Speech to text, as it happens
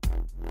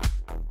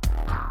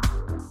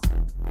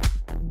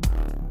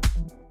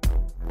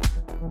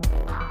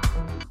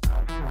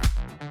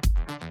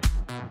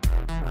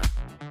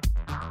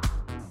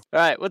All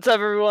right, what's up,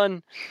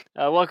 everyone?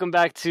 Welcome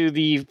back to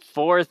the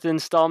fourth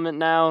installment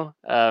now.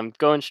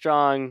 Going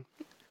strong,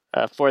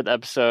 fourth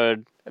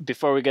episode.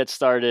 Before we get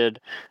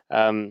started,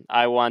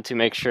 I want to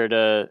make sure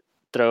to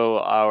throw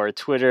our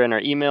Twitter and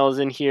our emails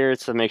in here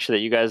to make sure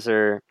that you guys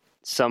are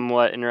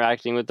somewhat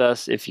interacting with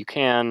us. If you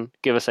can,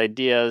 give us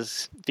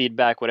ideas,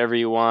 feedback, whatever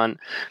you want.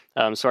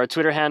 So our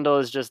Twitter handle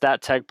is just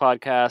That Tech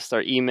Podcast.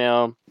 Our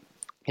email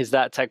is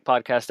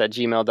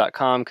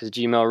thattechpodcast@gmail.com because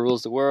Gmail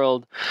rules the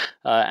world.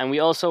 And we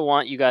also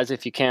want you guys,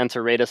 if you can,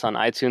 to rate us on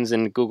iTunes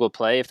and Google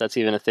Play, if that's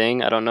even a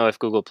thing. I don't know if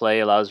Google Play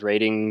allows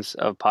ratings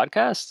of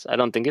podcasts. I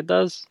don't think it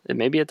does.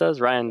 Maybe it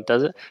does. Ryan,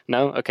 does it?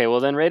 No? Okay,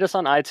 well then rate us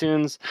on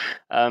iTunes.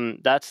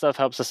 That stuff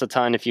helps us a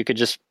ton. If you could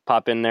just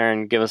pop in there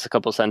and give us a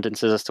couple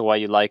sentences as to why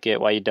you like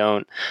it, why you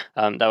don't,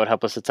 that would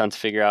help us a ton to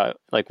figure out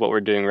like what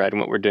we're doing right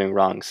and what we're doing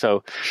wrong.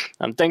 So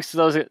thanks to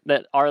those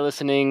that are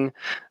listening.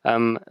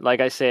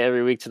 Like I say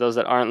every week to those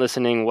that aren't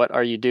listening, what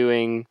are you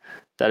doing?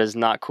 That is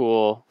not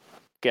cool.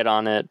 Get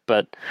on it.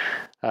 But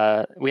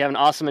we have an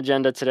awesome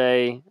agenda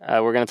today.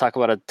 We're going to talk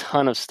about a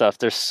ton of stuff.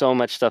 There's so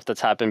much stuff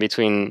that's happened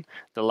between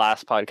the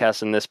last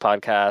podcast and this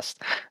podcast.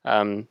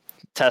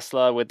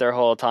 Tesla with their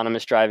whole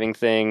autonomous driving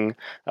thing,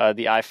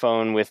 the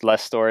iPhone with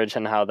less storage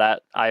and how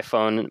that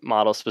iPhone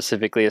model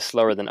specifically is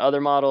slower than other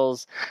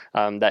models,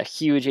 that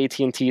huge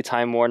AT&T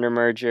Time Warner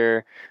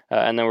merger,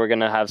 and then we're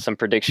going to have some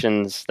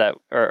predictions that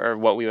are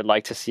what we would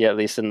like to see at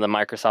least in the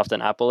Microsoft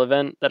and Apple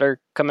event that are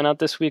coming out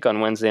this week on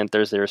Wednesday and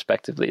Thursday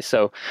respectively.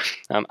 So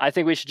I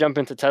think we should jump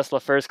into Tesla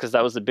first because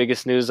that was the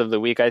biggest news of the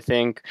week, I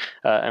think,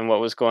 and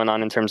what was going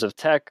on in terms of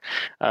tech.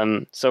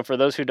 So for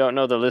those who don't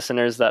know, the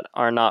listeners that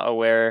are not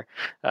aware,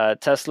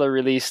 Tesla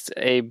released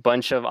a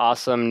bunch of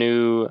awesome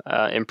new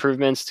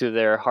improvements to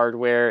their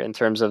hardware in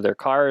terms of their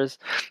cars.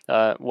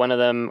 One of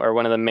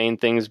the main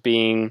things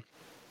being,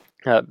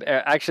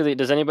 actually,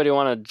 does anybody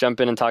want to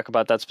jump in and talk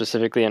about that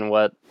specifically and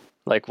what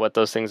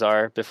those things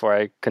are before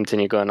I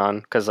continue going on?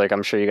 Because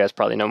I'm sure you guys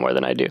probably know more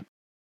than I do.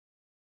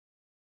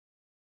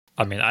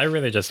 I mean, I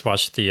really just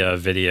watched the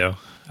video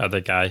of the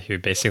guy who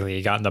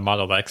basically got in the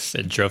Model X.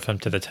 It drove him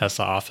to the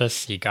Tesla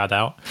office. He got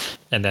out,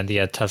 and then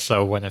the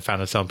Tesla went and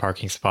found its own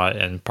parking spot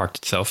and parked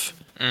itself.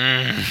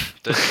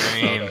 The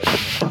dream.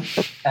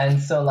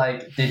 And so,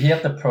 did he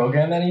have to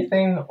program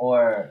anything,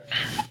 or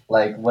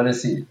what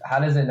is he? How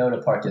does it know to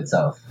park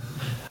itself?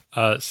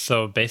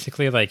 So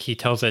basically, he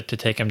tells it to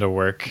take him to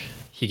work.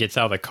 He gets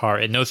out of the car.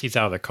 It knows he's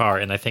out of the car,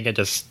 and I think it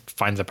just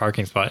finds a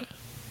parking spot.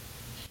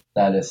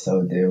 That is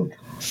so dope.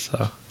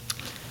 So.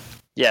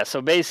 Yeah,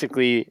 so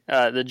basically,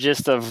 the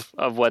gist of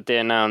what they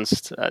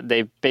announced,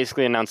 they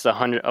basically announced a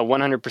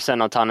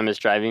 100% autonomous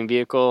driving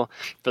vehicle.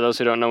 For those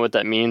who don't know what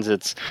that means,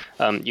 it's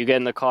you get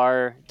in the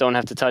car, don't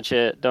have to touch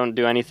it, don't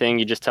do anything,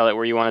 you just tell it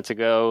where you want it to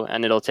go,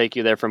 and it'll take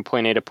you there from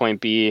point A to point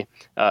B.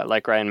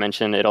 Like Ryan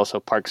mentioned, it also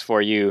parks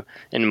for you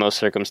in most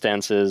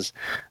circumstances.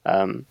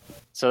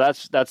 So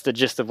that's the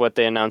gist of what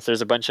they announced.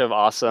 There's a bunch of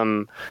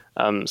awesome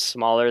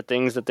smaller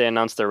things that they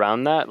announced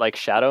around that, like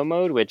shadow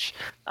mode, which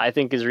I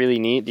think is really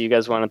neat. Do you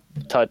guys want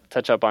to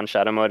touch up on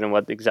shadow mode and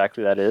what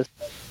exactly that is?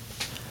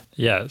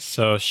 Yeah,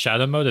 so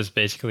shadow mode is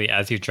basically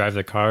as you drive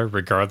the car,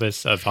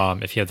 regardless of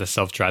if you have the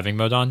self-driving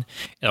mode on,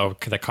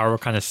 the car will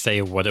kind of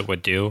say what it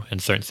would do in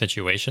certain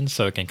situations,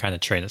 so it can kind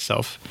of train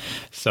itself.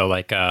 So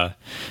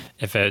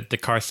if the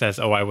car says,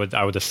 "Oh, I would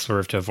have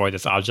swerved to avoid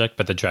this object,"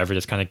 but the driver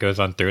just kind of goes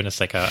on through and it's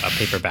like a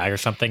paper bag or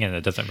something, and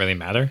it doesn't really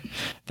matter,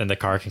 then the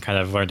car can kind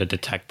of learn to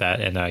detect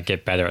that and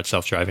get better at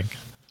self-driving.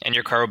 And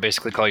your car will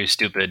basically call you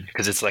stupid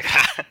because it's like,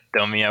 "Ha,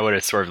 dummy! I would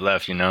have swerved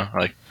left,"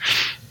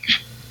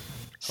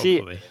 See,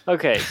 Hopefully.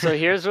 Okay, so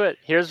here's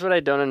what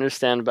I don't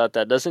understand about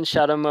that. Doesn't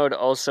shadow mode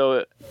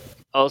also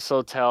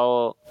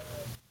tell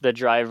the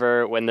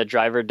driver when the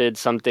driver did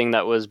something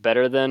that was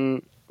better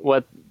than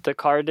what the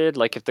car did?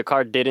 Like if the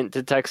car didn't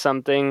detect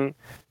something,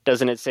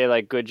 doesn't it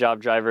say "Good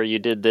job, driver, you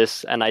did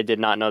this, and I did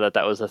not know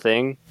that was a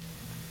thing"?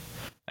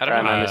 I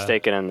don't know. Am I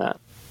mistaken in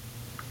that?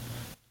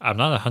 I'm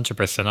not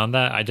 100% on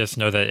that. I just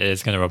know that it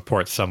is going to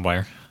report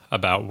somewhere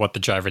about what the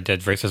driver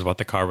did versus what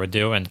the car would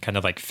do and kind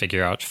of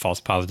figure out false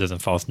positives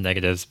and false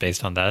negatives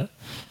based on that.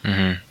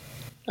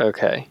 Mm-hmm.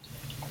 Okay.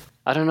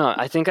 I don't know.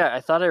 I think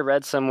I thought I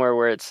read somewhere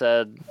where it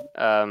said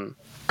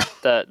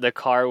that the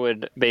car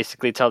would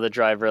basically tell the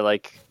driver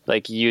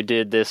you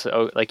did this,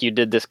 you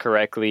did this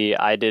correctly.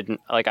 I didn't,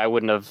 I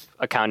wouldn't have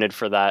accounted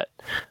for that.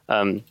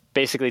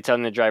 Basically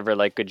telling the driver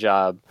good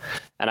job.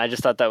 And I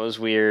just thought that was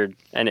weird.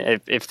 And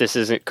if this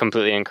isn't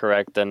completely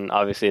incorrect, then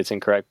obviously it's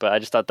incorrect. But I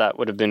just thought that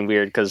would have been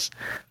weird because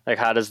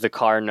how does the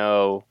car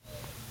know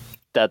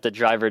that the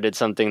driver did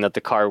something that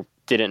the car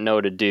didn't know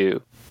to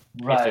do?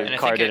 Right. If the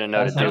car didn't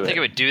know to do it. I don't think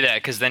it would do that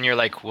because then you're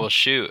like, well,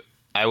 shoot,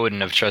 I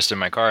wouldn't have trusted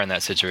my car in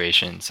that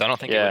situation. So I don't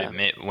think it would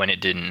admit when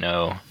it didn't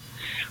know.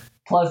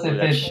 Plus, if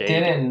it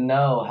didn't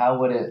know, how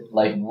would it,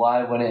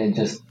 why wouldn't it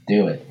just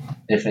do it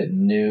if it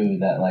knew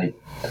that,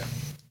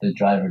 the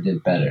driver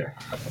did better?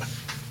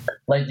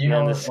 If you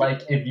know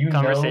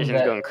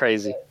conversation's going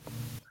crazy.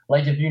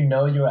 If you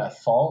know you're at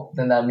fault,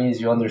 then that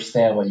means you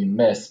understand what you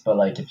missed. But,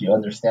 if you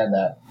understand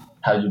that,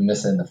 how you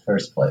miss it in the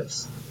first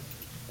place.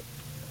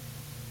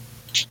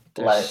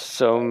 There's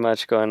so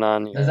much going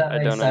on here. Does that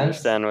make I don't sense?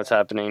 understand what's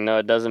happening. No,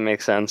 it doesn't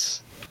make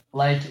sense.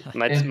 Like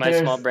my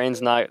small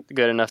brain's not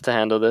good enough to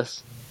handle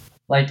this.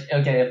 Like,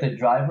 okay, if the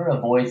driver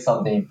avoids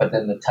something, but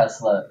then the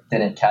Tesla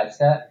didn't catch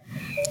that,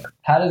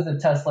 how does the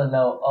Tesla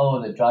know?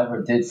 Oh, the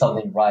driver did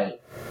something right.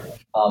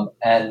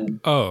 And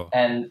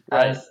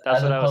right.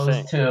 as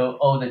opposed to,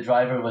 oh, the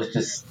driver was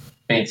just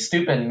being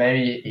stupid.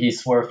 Maybe he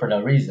swerved for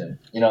no reason.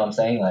 You know what I'm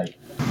saying? Like,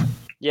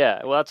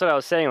 yeah, well, that's what I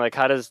was saying. Like,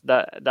 how does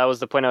that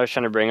was the point I was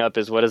trying to bring up,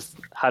 is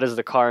how does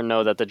the car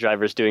know that the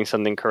driver's doing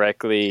something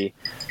correctly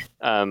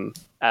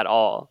at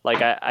all?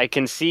 Like, I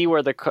can see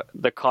where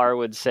the car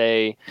would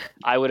say,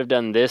 I would have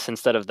done this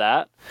instead of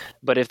that.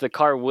 But if the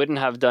car wouldn't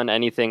have done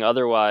anything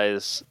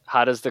otherwise,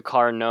 how does the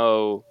car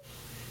know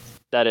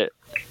that it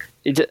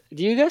do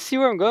you guys see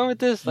where I'm going with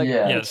this? Like,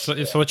 yeah. So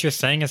what you're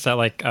saying is that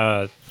like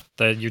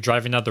that you're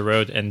driving down the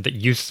road and that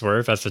you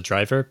swerve as the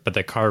driver, but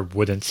the car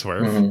wouldn't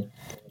swerve. Mm-hmm.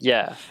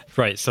 Yeah.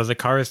 Right. So the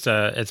car is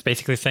it's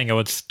basically saying it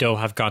would still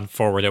have gone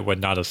forward. It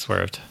would not have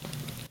swerved.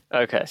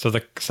 Okay. So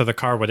the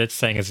car, what it's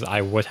saying is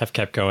I would have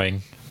kept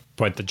going,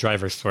 but the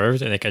driver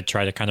swerved, and it could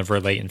try to kind of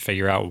relate and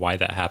figure out why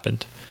that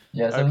happened.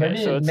 Yeah. So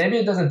maybe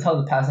it doesn't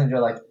tell the passenger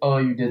like, oh,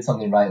 you did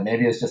something right.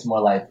 Maybe it's just more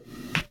like,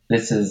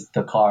 this is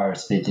the car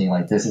speaking,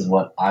 like, this is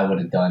what I would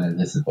have done and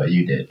this is what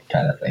you did,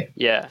 kind of thing.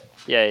 Yeah.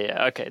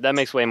 Okay, that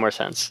makes way more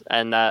sense,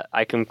 and that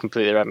I can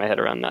completely wrap my head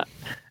around that.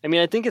 I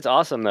mean, I think it's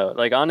awesome though.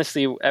 Like,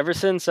 honestly, ever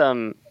since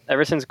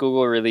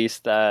Google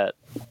released that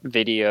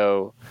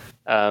video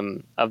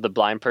of the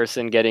blind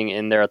person getting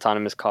in their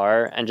autonomous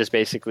car and just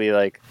basically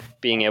like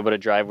being able to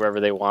drive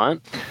wherever they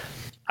want,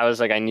 I was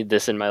like, I need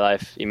this in my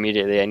life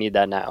immediately. I need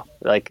that now.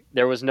 Like,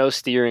 there was no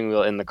steering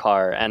wheel in the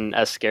car, and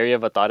as scary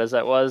of a thought as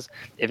that was,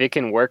 if it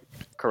can work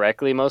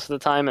correctly most of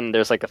the time, and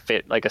there's like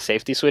a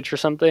safety switch or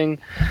something,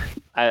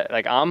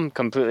 I'm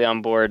completely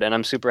on board, and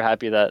I'm super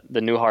happy that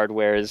the new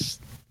hardware is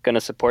going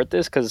to support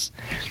this, because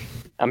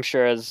I'm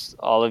sure, as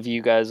all of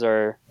you guys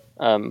are,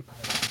 I'm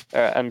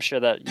sure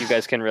that you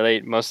guys can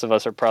relate. Most of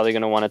us are probably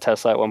going to want a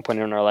Tesla at one point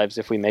in our lives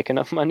if we make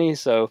enough money.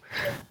 So,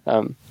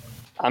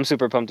 I'm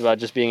super pumped about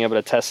just being able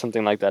to test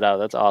something like that out.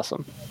 That's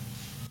awesome.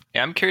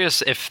 Yeah, I'm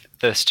curious if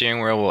the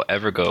steering wheel will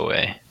ever go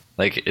away.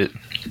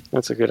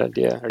 That's a good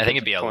idea. I think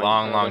it'd be a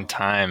long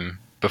time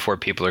before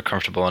people are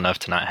comfortable enough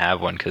to not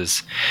have one,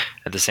 because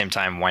at the same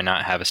time, why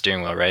not have a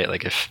steering wheel, right?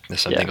 Like, if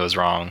something goes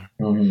wrong,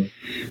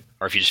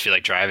 or if you just feel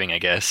like driving, I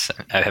guess.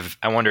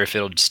 I wonder if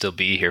it'll still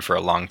be here for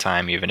a long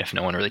time, even if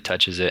no one really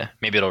touches it.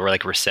 Maybe it'll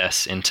like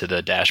recess into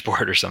the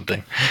dashboard or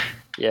something.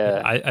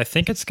 Yeah, I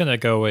think it's going to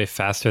go away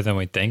faster than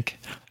we think.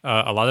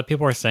 A lot of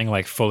people are saying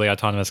like fully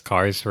autonomous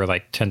cars were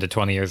like 10 to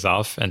 20 years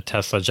off, and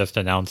Tesla just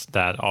announced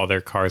that all their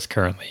cars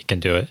currently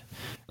can do it,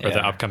 or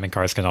the upcoming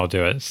cars can all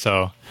do it.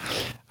 So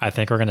I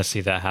think we're going to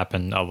see that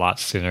happen a lot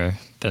sooner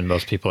than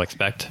most people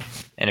expect.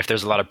 And if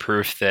there's a lot of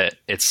proof that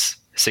it's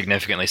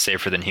significantly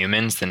safer than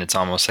humans, then it's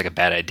almost like a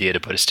bad idea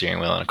to put a steering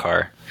wheel in a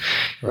car.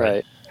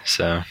 Right.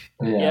 So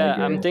yeah,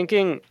 I'm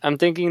thinking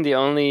the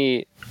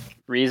only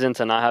reason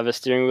to not have a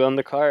steering wheel in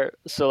the car,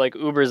 so like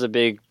Uber's a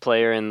big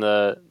player in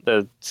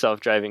the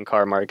self-driving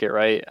car market,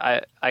 right?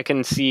 I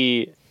can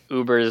see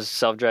Uber's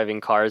self-driving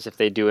cars, if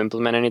they do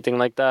implement anything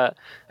like that,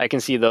 I can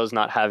see those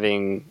not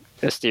having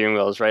steering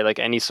wheels, right? Like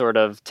any sort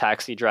of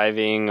taxi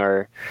driving,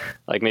 or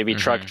like maybe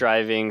truck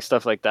driving,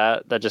 stuff like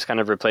that just kind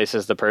of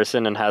replaces the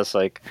person and has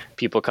like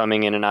people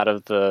coming in and out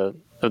of the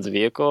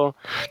vehicle.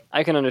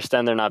 I can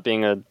understand there not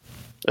being a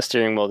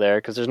steering wheel there,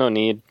 because there's no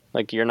need.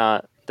 Like,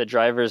 the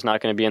driver is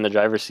not going to be in the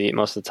driver's seat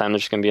most of the time. They're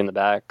just going to be in the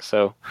back.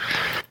 So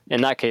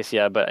in that case,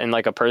 yeah. But in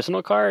like a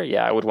personal car,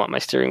 yeah, I would want my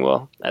steering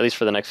wheel, at least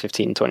for the next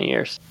 15, 20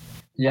 years.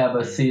 Yeah,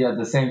 but see, at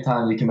the same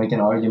time, you can make an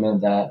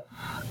argument that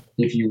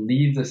if you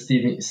leave the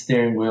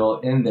steering wheel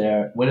in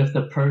there, what if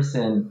the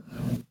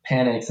person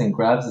panics and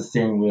grabs the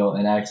steering wheel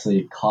and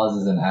actually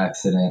causes an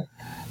accident?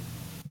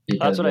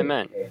 That's what I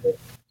meant.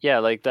 Yeah,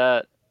 like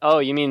that. Oh,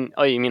 you mean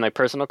like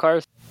personal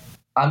cars?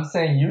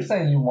 You're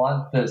saying you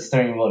want the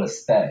steering wheel to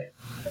stay.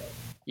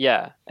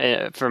 Yeah,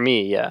 for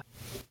me, yeah.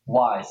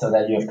 Why? So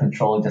that you have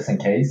control just in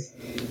case?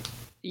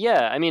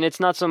 Yeah, I mean, it's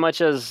not so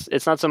much as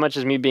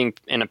me being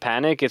in a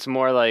panic. It's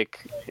more like,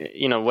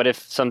 what if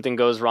something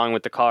goes wrong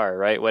with the car,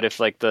 right? What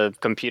if like the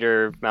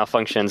computer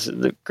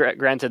malfunctions?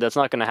 Granted, that's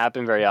not going to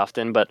happen very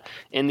often, but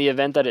in the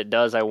event that it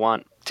does, I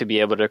want to be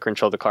able to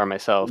control the car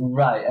myself.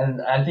 Right,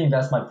 and I think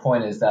that's my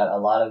point, is that a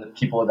lot of the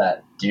people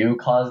that do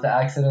cause the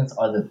accidents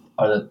are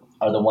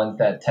the ones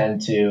that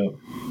tend to,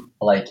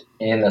 like,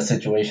 in a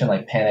situation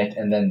like panic,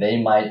 and then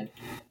they might,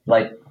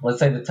 like, let's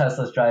say the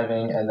Tesla's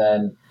driving and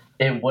then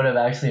it would have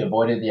actually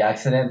avoided the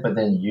accident, but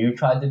then you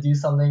tried to do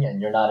something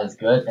and you're not as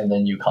good, and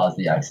then you caused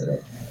the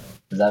accident.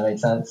 Does that make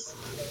sense?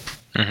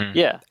 Mm-hmm.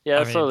 Yeah,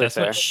 that's totally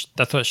fair.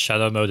 That's what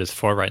shadow mode is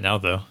for right now,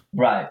 though.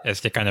 Right.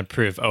 Is to kind of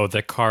prove,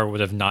 the car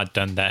would have not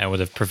done that and would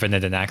have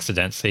prevented an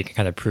accident, so you can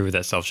kind of prove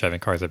that self-driving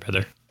cars are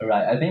better.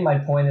 Right. I think my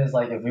point is,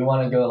 like, if we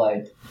want to go,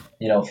 like,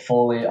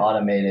 fully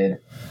automated,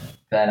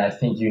 then I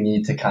think you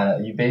need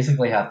to you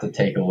basically have to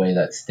take away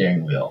that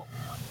steering wheel.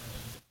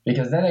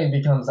 because then it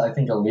becomes, I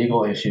think, a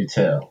legal issue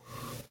too.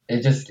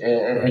 It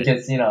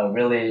gets,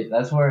 really,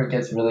 that's where it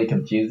gets really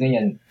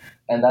confusing.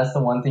 And that's the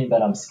one thing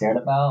that I'm scared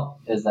about,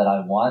 is that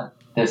I want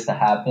this to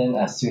happen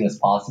as soon as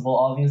possible,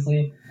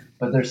 obviously.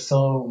 But there's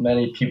so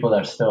many people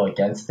that are still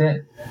against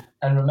it.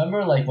 And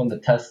remember, like, when the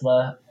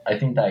Tesla, I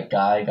think that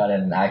guy got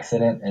in an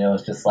accident and it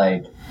was just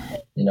like,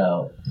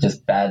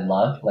 just bad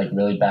luck, like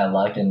really bad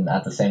luck. And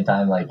at the same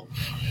time, like,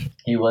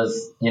 he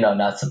was,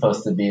 not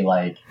supposed to be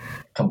like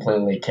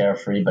completely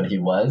carefree, but he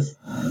was.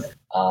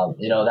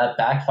 That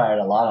backfired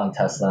a lot on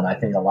Tesla, and I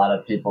think a lot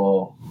of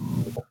people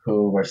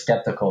who were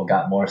skeptical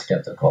got more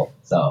skeptical.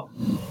 So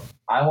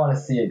I want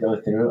to see it go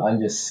through. I'm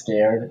just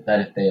scared that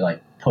if they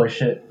like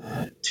push it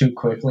too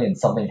quickly and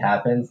something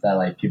happens, that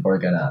like people are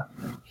gonna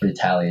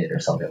retaliate or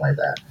something like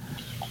that.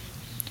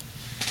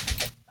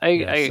 I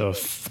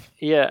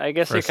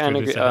guess I kind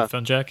of agree.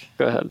 Headphone jack.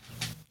 Go ahead.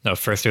 No,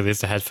 first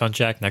release the headphone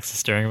jack next to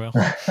steering wheel.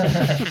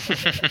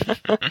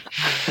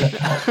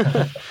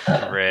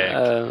 Rick.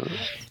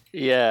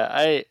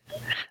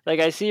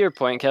 I see your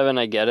point, Kevin.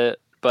 I get it,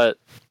 but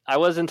I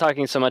wasn't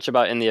talking so much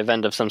about in the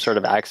event of some sort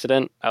of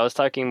accident. I was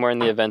talking more in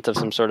the event of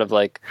some sort of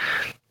like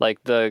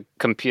the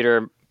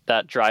computer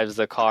that drives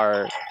the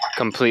car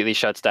completely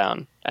shuts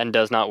down and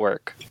does not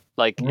work.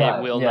 Like, right.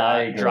 It will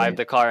not drive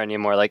the car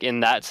anymore. Like,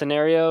 in that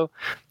scenario,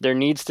 there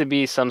needs to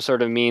be some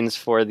sort of means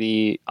for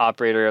the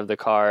operator of the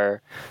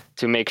car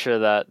to make sure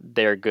that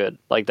they're good,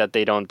 like that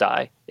they don't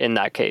die in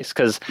that case.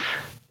 Because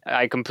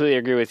I completely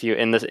agree with you.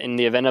 In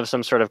the event of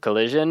some sort of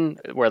collision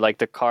where like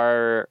the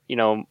car,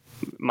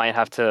 might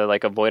have to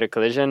like avoid a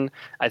collision,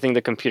 I think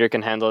the computer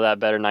can handle that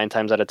better 9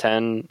 times out of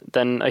 10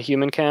 than a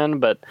human can.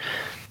 But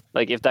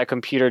like, if that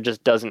computer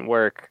just doesn't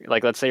work,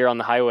 like let's say you're on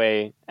the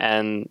highway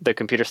and the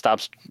computer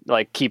stops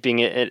like keeping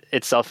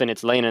itself in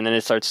its lane, and then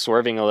it starts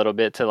swerving a little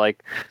bit to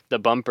like the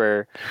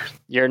bumper,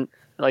 you're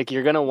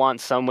gonna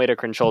want some way to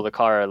control the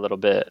car a little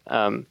bit.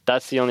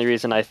 That's the only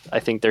reason I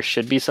think there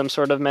should be some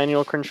sort of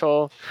manual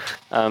control.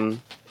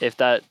 If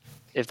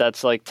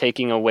that's like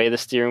taking away the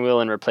steering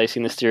wheel and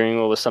replacing the steering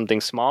wheel with something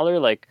smaller,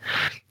 like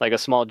a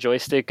small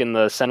joystick in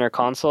the center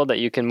console that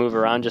you can move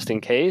around just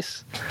in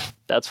case,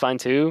 that's fine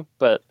too.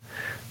 But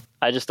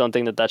I just don't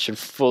think that should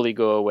fully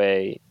go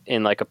away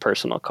in like a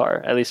personal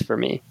car, at least for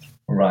me.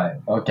 Right.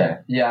 Okay.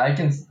 Yeah, I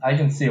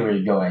can see where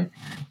you're going.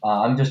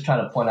 I'm just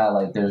trying to point out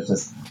like there's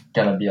just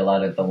gonna be a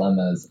lot of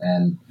dilemmas,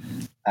 and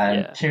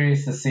I'm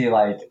curious to see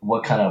like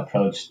what kind of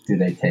approach do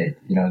they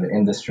take, the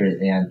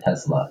industry and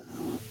Tesla.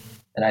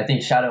 And I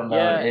think shadow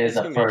mode is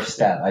a first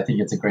step. I think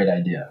it's a great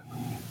idea.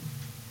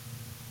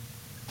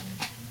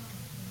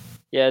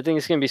 Yeah, I think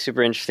it's going to be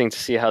super interesting to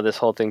see how this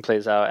whole thing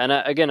plays out. And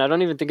I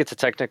don't even think it's a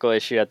technical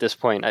issue at this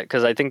point,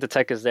 because I think the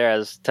tech is there,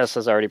 as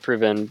Tesla's already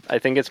proven. I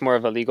think it's more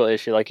of a legal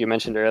issue, like you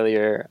mentioned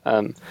earlier,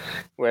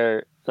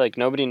 where like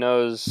nobody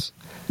knows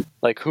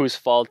like whose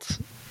fault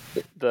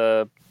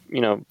the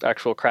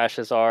actual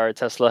crashes are.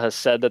 Tesla has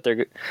said that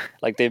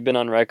they've been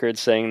on record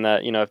saying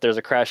that if there's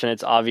a crash and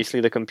it's obviously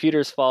the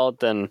computer's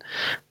fault, then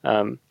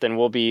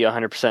we'll be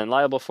 100%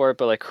 liable for it.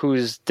 But like,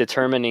 who's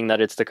determining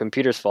that it's the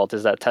computer's fault?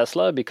 Is that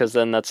Tesla? Because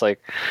then that's like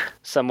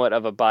somewhat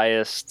of a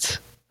biased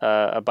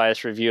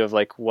review of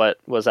like what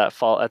was at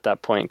fault at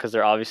that point, because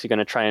they're obviously going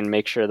to try and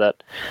make sure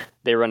that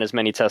they run as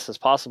many tests as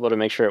possible to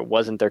make sure it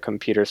wasn't their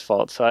computer's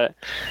fault. So I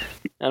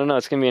don't know,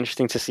 it's going to be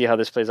interesting to see how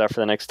this plays out for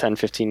the next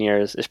 10-15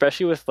 years,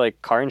 especially with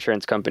like car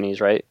insurance companies,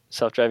 right?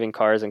 Self-driving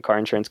cars and car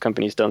insurance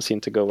companies don't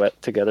seem to go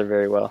together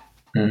very well.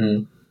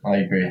 I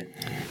agree.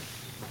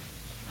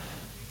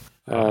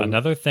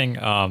 Another thing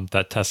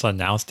that Tesla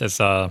announced is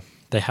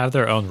they have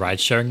their own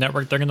ride-sharing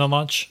network they're going to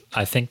launch.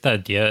 I think the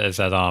idea is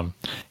that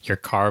your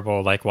car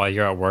will, like, while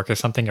you're at work or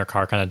something, your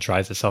car kind of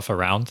drives itself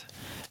around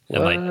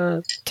and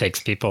like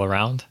takes people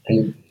around,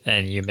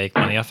 and you make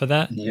money off of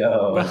that.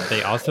 But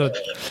they also,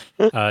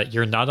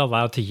 you're not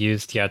allowed to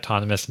use the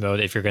autonomous mode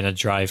if you're going to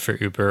drive for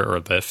Uber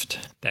or Lyft.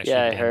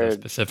 I heard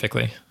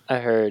specifically. I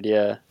heard,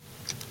 yeah.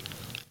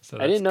 So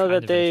I didn't know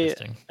that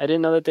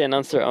they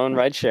announced their own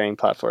ride-sharing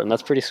platform.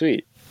 That's pretty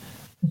sweet.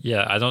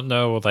 Yeah, I don't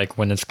know like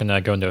when it's gonna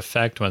go into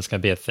effect, when it's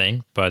gonna be a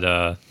thing, but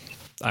I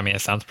mean,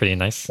 it sounds pretty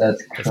nice.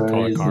 That's crazy. Just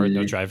call a car,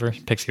 no driver,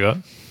 picks you up.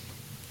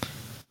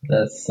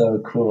 That's so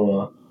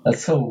cool.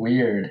 That's so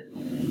weird.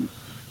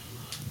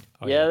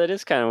 Yeah, that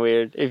is kind of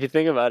weird if you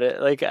think about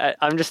it. Like,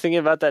 I'm just thinking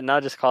about that now,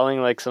 just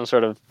calling like some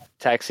sort of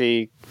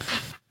taxi,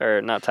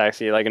 or not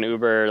taxi, like an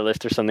Uber or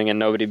Lyft or something, and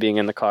nobody being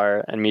in the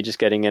car, and me just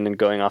getting in and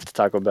going off to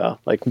Taco Bell.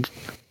 Like,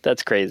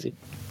 that's crazy.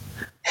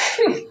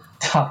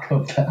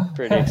 Taco Bell.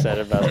 Pretty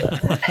excited about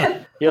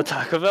that. Yo,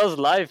 Taco Bell's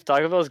life.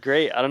 Taco Bell's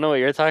great. I don't know what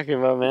you're talking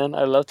about, man.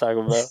 I love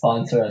Taco Bell.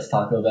 Sponsor us,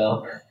 Taco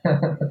Bell.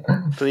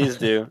 Please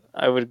do.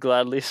 I would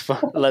gladly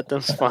let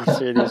them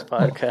sponsor these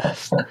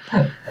podcasts.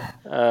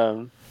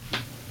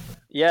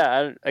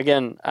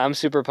 I'm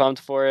super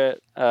pumped for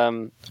it.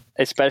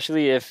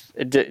 Especially if,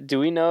 do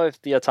we know if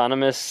the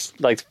autonomous,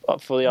 like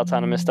fully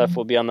autonomous stuff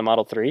will be on the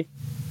Model 3?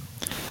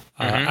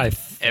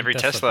 Every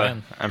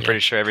Tesla, I'm pretty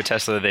sure every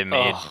Tesla they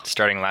made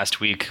starting last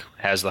week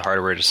has the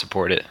hardware to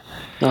support it.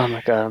 Oh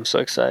my god, I'm so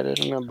excited.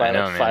 I'm going to buy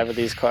like 5 of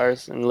these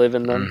cars and live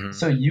in them.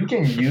 So you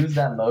can use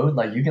that mode,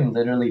 like you can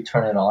literally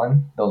turn it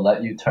on. They'll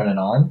let you turn it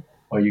on,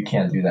 or you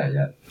can't do that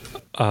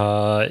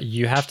yet.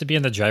 You have to be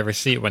in the driver's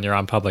seat when you're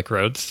on public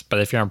roads, but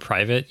if you're on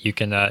private, you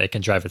can it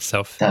can drive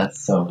itself.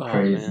 That's so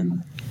crazy.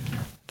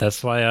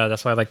 That's why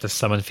I like the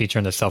summon feature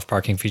and the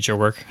self-parking feature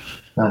work.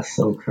 That's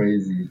so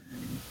crazy.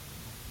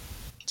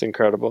 It's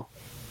incredible.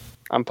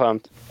 I'm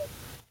pumped.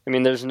 I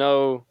mean, there's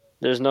no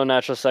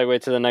natural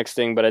segue to the next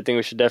thing, but I think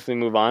we should definitely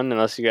move on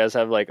unless you guys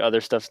have like other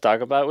stuff to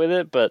talk about with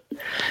it. But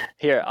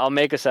here, I'll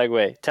make a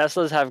segue.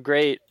 Teslas have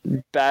great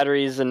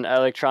batteries and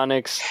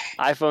electronics.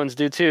 iPhones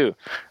do too.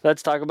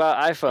 Let's talk about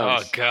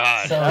iPhones. Oh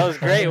god. That was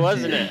great,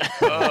 wasn't it?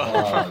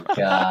 Oh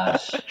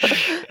gosh.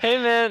 Hey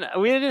man,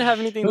 we didn't have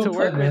anything to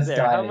work with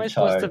there. How am I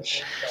supposed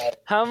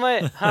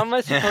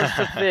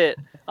to fit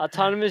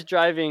autonomous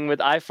driving with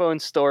iPhone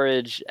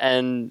storage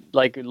and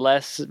like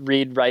less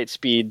read-write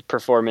speed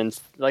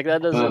performance? Like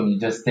that doesn't. Boom, you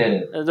just did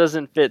it. It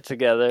doesn't fit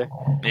together.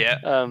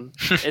 Yeah.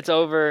 It's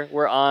over.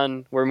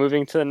 We're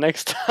moving to the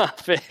next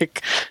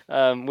topic,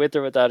 with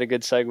or without a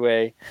good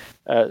segue.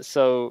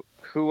 So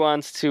who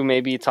wants to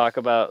maybe talk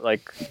about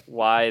like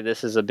why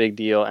this is a big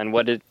deal and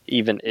what it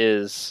even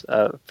is,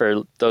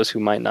 for those who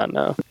might not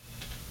know?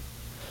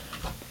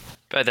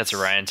 But that's a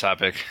Ryan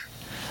topic.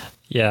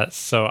 Yeah,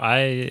 so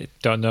I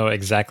don't know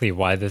exactly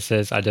why this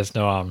is. I just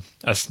know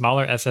a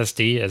smaller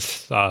SSD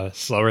is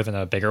slower than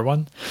a bigger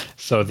one.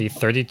 So the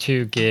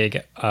 32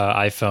 gig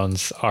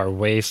iPhones are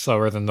way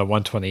slower than the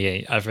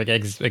 128. I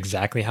forget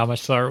exactly how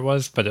much slower it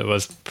was, but it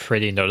was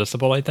pretty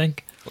noticeable, I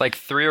think. Like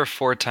 3 or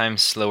 4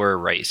 times slower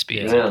write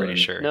speeds, Really? I'm pretty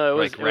sure. No, it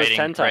was, like it was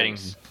 10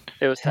 times.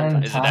 It was 10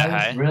 times. Is it that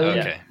high? Really?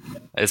 Okay.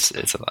 It's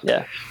a lot.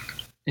 Yeah.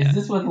 Is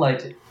this with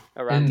like?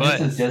 Around. And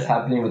this is just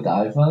happening with the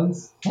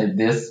iPhones, like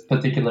this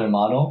particular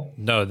model.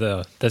 No,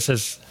 this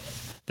is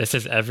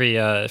every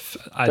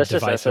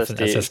device with an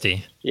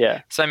SSD.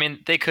 Yeah. So I mean,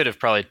 they could have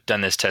probably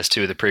done this test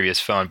too with the previous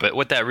phone, but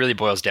what that really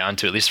boils down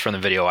to, at least from the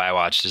video I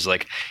watched, is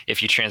like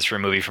if you transfer a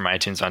movie from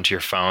iTunes onto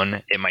your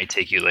phone, it might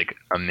take you like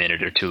a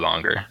minute or two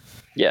longer.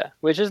 Yeah,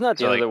 which is not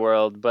the end of the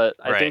world, but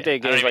I think they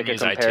gave like a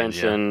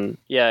comparison. iTunes,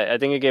 yeah. I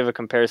think it gave a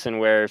comparison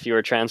where if you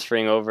were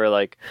transferring over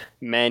like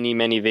many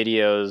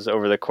videos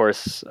over the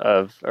course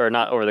of, or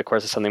not over the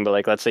course of something, but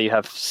like let's say you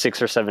have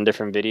 6 or 7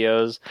 different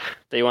videos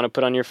that you want to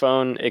put on your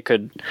phone, it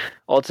could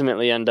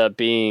ultimately end up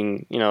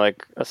being,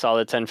 like a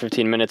solid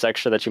 10-15 minutes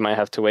extra that you might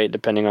have to wait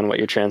depending on what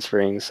you're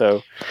transferring.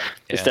 So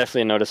it's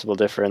definitely a noticeable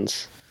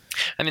difference.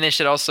 I mean, they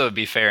should also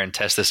be fair and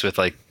test this with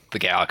like the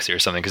Galaxy or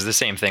something, because the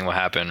same thing will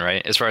happen,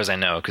 right? As far as I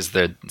know, because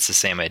it's the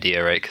same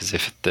idea, right? Because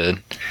if the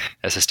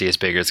SSD is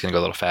bigger, it's going to go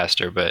a little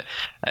faster. But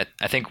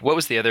I think, what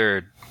was the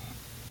other?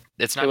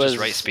 It's not just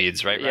write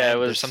speeds, right? Yeah, it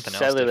was There's something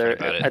cellular. else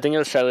about it. I think it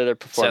was cellular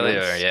performance.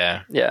 Cellular,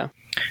 yeah.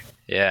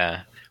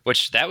 Yeah.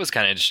 Which that was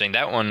kind of interesting.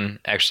 That one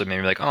actually made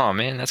me like, oh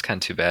man, that's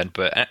kind of too bad.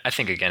 But I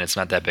think again, it's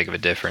not that big of a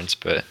difference.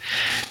 But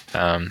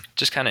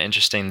just kind of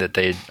interesting that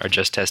they are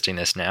just testing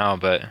this now.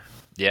 But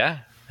yeah,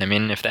 I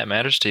mean, if that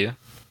matters to you,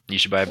 you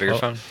should buy a bigger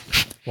phone.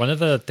 One of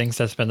the things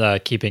that's been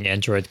keeping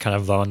Android kind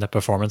of low on the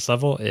performance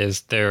level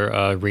is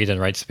their read and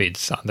write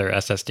speeds on their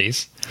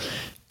SSDs.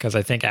 Because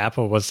I think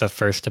Apple was the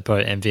first to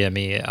put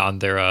NVMe on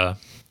their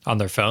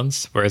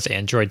phones, whereas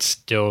Android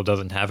still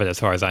doesn't have it as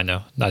far as I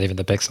know, not even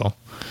the Pixel.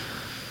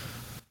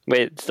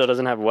 Wait, it still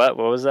doesn't have what?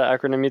 What was that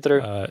acronym you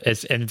threw?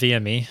 It's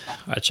NVMe,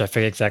 which I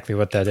forget exactly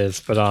what that is,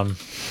 but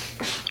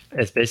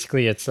it's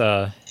basically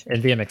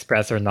NVMe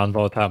Express or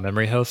non-volatile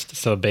memory host.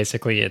 So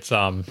basically, it's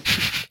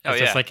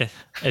just like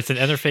it's an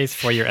interface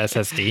for your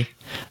SSD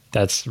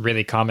that's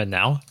really common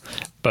now,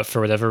 but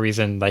for whatever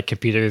reason, like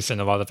computers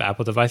and a lot of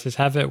Apple devices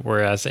have it,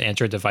 whereas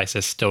Android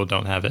devices still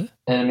don't have it.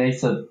 And it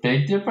makes a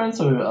big difference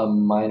or a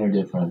minor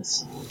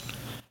difference,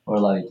 or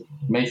like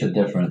makes a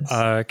difference.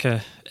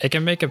 Okay, it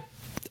can make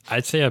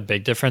I'd say a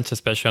big difference,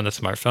 especially on the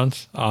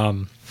smartphones.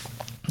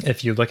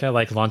 If you look at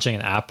like launching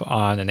an app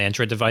on an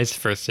Android device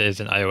versus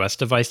an iOS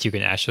device, you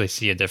can actually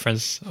see a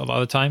difference a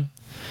lot of the time,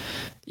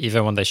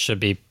 even when they should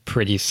be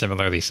pretty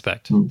similarly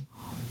spec'd.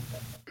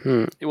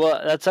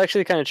 Well, that's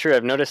actually kind of true.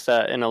 I've noticed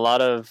that in a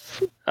lot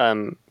of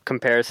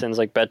comparisons,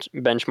 like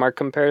benchmark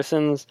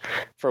comparisons,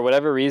 for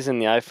whatever reason,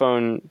 the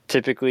iPhone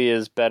typically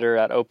is better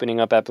at opening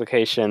up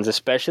applications,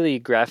 especially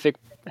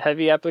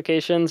graphic-heavy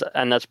applications,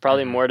 and that's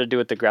probably more to do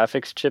with the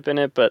graphics chip in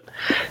it, but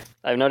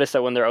I've noticed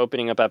that when they're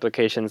opening up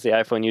applications, the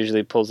iPhone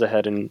usually pulls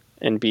ahead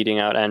in beating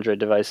out Android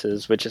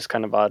devices, which is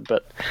kind of odd,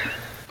 but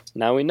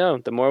now we know.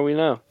 The more we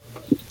know.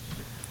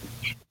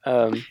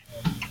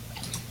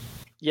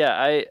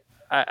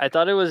 I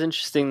thought it was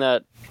interesting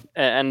that,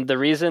 and the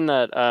reason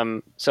that,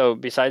 so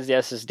besides the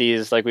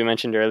SSDs, like we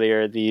mentioned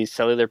earlier, the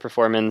cellular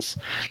performance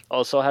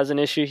also has an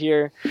issue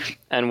here.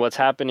 And what's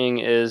happening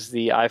is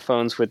the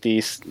iPhones with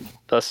the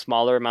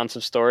smaller amounts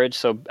of storage.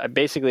 So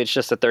basically, it's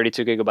just a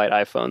 32 gigabyte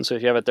iPhone. So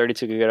if you have a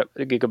 32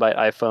 gigabyte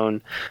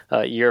iPhone,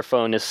 your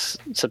phone is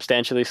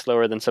substantially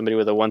slower than somebody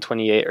with a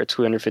 128 or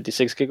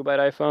 256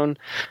 gigabyte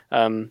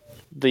iPhone.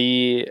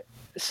 The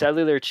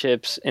cellular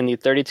chips in the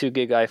 32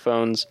 gig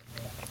iPhones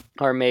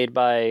are made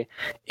by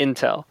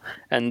Intel,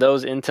 and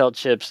those Intel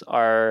chips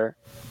are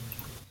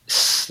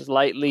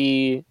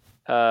slightly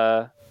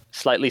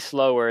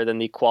slower than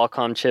the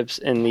Qualcomm chips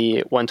in the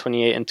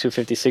 128 and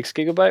 256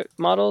 gigabyte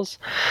models.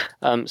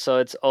 So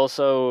it's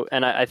also,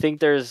 and I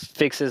think there's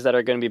fixes that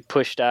are going to be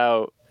pushed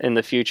out in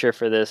the future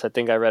for this. I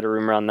think I read a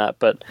rumor on that,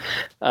 but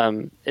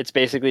it's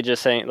basically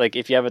just saying, like,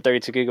 if you have a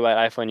 32 gigabyte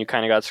iPhone, you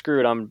kind of got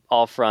screwed on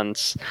all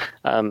fronts.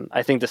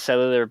 I think the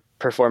cellular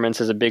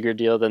performance is a bigger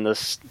deal than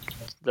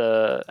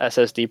the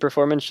SSD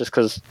performance, just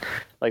because,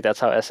 like, that's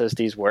how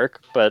SSDs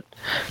work. But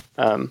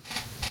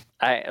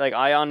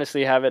I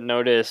honestly haven't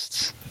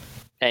noticed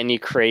any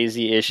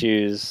crazy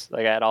issues,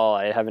 like, at all.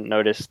 I haven't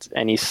noticed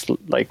any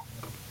like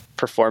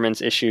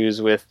performance issues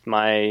with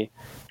my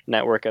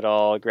network at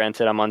all.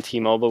 Granted, I'm on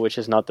T-Mobile, which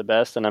is not the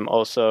best, and I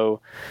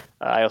also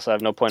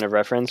have no point of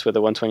reference with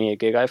a 128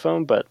 gig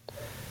iPhone, but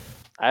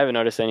I haven't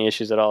noticed any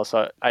issues at all.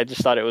 So I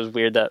just thought it was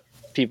weird that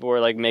people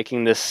were like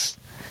making this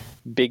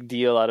big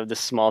deal out of this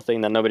small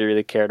thing that nobody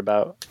really cared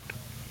about.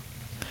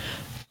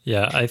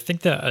 Yeah, I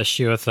think the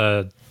issue with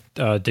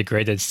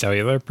degraded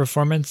cellular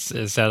performance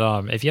is that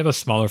if you have a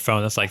smaller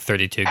phone that's like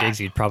 32 gigs,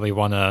 you'd probably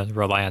want to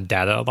rely on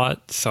data a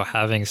lot. So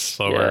having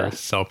slower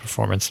cell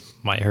performance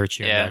might hurt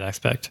you in that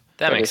aspect.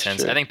 That makes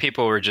sense. True. I think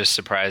people were just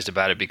surprised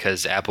about it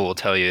because Apple will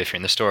tell you if you're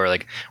in the store,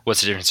 like, what's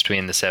the difference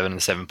between the 7 and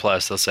the 7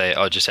 Plus? They'll say,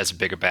 oh, it just has a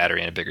bigger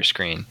battery and a bigger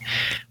screen.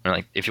 And,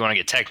 like, if you want to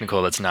get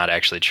technical, that's not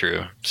actually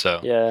true.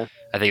 So yeah,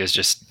 I think it was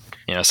just,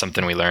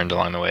 something we learned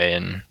along the way.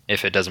 And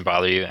if it doesn't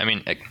bother you, I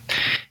mean,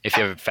 if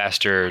you have a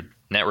faster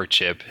network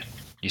chip,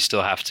 you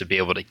still have to be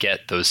able to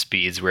get those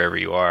speeds wherever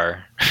you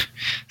are.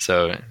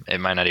 So it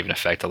might not even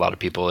affect a lot of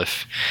people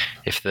if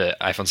the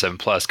iPhone 7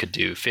 Plus could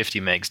do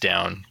 50 megs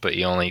down, but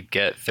you only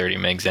get 30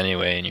 megs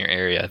anyway in your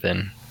area,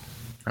 then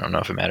I don't know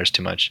if it matters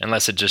too much,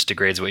 unless it just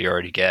degrades what you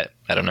already get.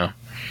 I don't know.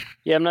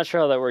 Yeah, I'm not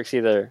sure how that works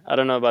either. I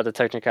don't know about the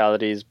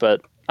technicalities,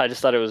 but I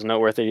just thought it was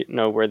noteworthy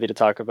to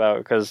talk about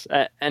because,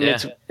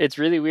 it's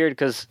really weird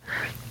because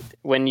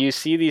when you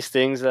see these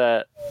things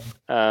that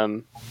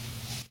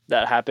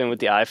happen with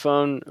the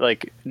iPhone,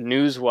 like,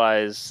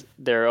 news-wise,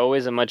 they're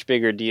always a much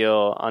bigger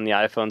deal on the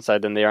iPhone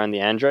side than they are on the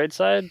Android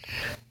side,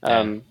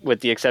 with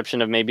the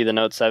exception of maybe the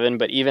Note 7.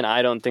 But even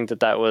I don't think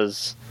that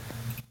was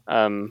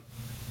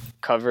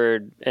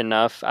covered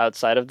enough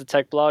outside of the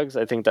tech blogs.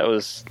 I think that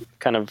was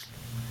kind of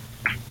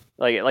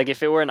like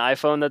if it were an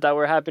iPhone that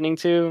were happening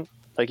to,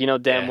 like,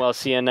 damn well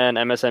CNN,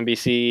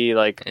 MSNBC,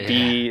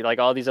 like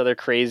all these other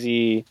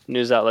crazy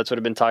news outlets would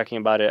have been talking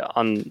about it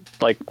on,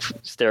 like,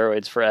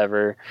 steroids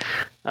forever.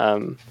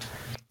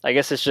 I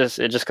guess it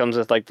just comes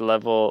with, like, the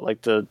level,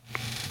 like the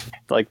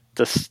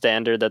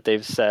standard that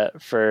they've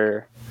set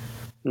for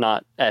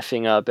not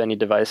effing up any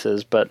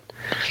devices. But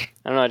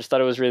I don't know, I just thought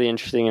it was really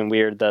interesting and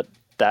weird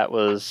that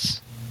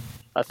was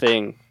a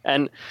thing.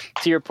 And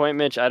to your point,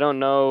 Mitch, I don't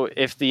know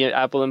if the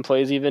Apple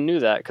employees even knew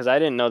that, because I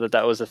didn't know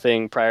that was a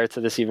thing prior to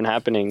this even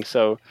happening.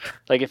 So,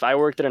 like, if I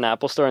worked at an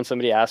Apple store and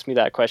somebody asked me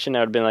that question, I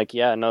would have been like,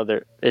 yeah, no,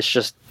 it's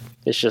just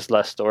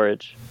less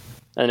storage.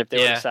 And if they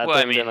would have sat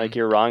there and been like,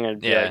 you're wrong,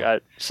 I'd be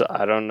like,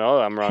 I don't know,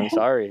 I'm wrong,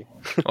 sorry.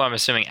 Well, I'm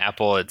assuming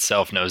Apple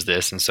itself knows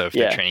this, and so if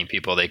they're training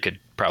people, they could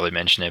probably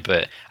mention it.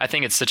 But I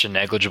think it's such a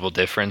negligible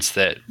difference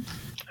that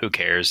who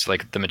cares?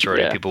 Like, the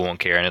majority of people won't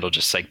care, and it'll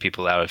just psych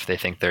people out if they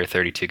think their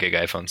 32 gig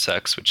iPhone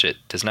sucks, which it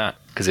does not,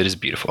 because it is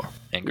beautiful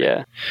and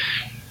great.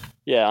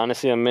 Yeah,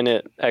 honestly, a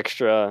minute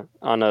extra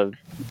on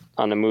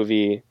a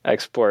movie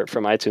export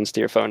from iTunes to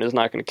your phone is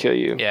not going to kill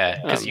you.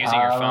 Yeah, because using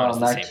your phone is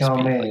the same speed,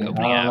 like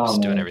opening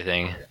apps, doing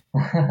everything.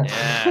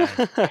 Yeah,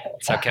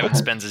 that's how Kevin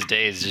spends his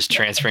days, just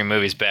transferring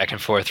movies back and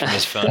forth from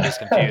his phone to his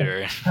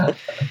computer.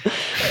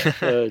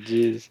 Oh,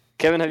 jeez.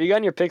 Kevin, have you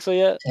gotten your Pixel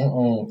yet?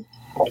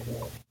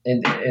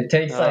 It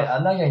takes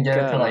I'm not gonna get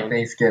it till like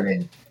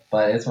Thanksgiving,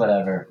 but it's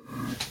whatever.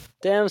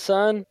 Damn,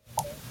 son.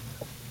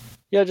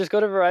 Yeah, just go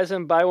to Verizon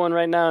and buy one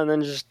right now, and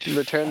then just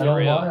return the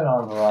real. I don't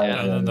want it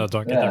on Verizon. No,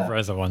 don't get the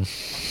Verizon one.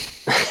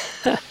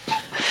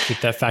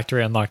 Keep that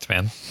factory unlocked,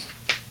 man.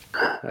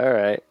 All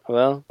right.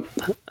 Well,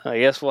 I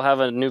guess we'll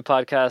have a new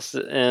podcast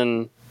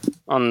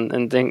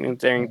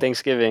during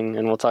Thanksgiving,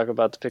 and we'll talk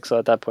about the Pixel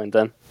at that point.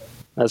 Then,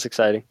 that's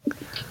exciting.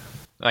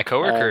 My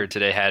coworker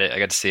today had it. I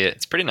got to see it.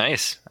 It's pretty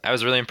nice. I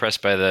was really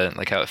impressed by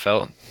how it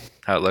felt,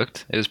 how it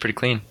looked. It was pretty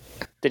clean.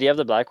 Did he have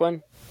the black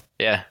one?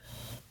 Yeah.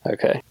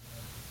 Okay.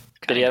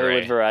 Did he have it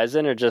with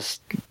Verizon or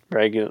just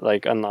regular,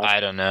 like, unlocked? I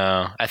don't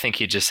know. I think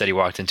he just said he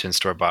walked into a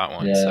store, bought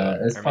one. Yeah,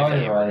 it's probably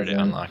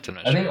Verizon. Unlocked.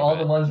 I think all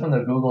the ones from the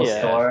Google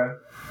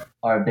store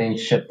are being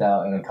shipped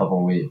out in a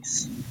couple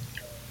weeks.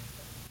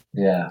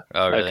 Yeah.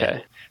 Oh, really?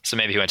 Okay. So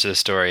maybe he went to the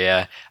store,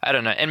 yeah. I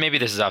don't know. And maybe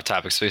this is off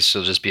topic, so this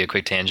will just be a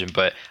quick tangent,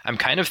 but I'm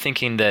kind of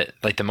thinking that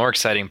like the more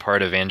exciting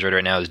part of Android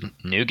right now is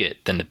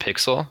Nougat than the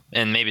Pixel.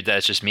 And maybe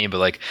that's just me, but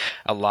like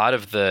a lot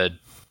of the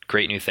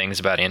great new things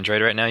about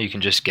Android right now you can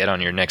just get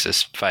on your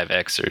Nexus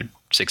 5X or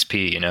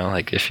 6P, you know?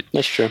 Like if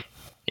That's true.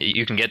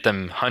 you can get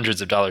them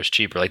hundreds of dollars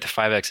cheaper. Like the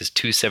 5X is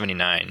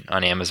 $279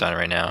 on Amazon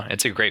right now.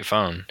 It's a great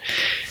phone.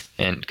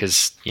 And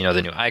because, you know,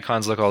 the new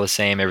icons look all the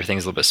same,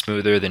 everything's a little bit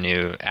smoother. The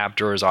new app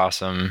drawer is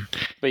awesome.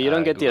 But you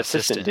don't get the Google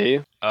Assistant, do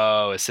you?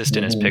 Oh,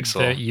 Assistant is Pixel.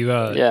 There,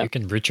 you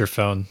can root your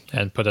phone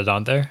and put it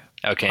on there.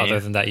 Okay. Other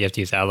than that, you have to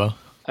use Allo.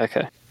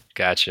 Okay.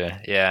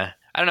 Gotcha. Yeah.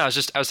 I don't know.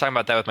 I was talking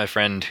about that with my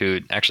friend who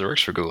actually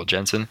works for Google,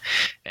 Jensen.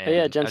 And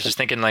yeah, Jensen. I was just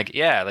thinking, like,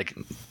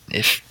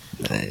 if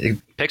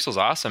Pixel's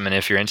awesome, and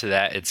if you're into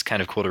that, it's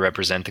kind of cool to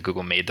represent that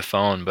Google made the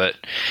phone. But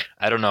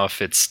I don't know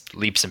if it's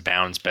leaps and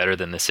bounds better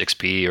than the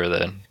 6P or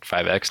the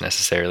 5X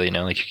necessarily. You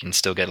know, like you can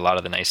still get a lot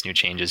of the nice new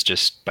changes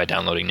just by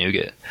downloading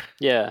Nougat.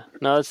 Yeah.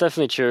 No, that's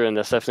definitely true, and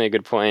that's definitely a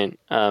good point.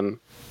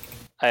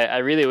 I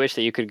really wish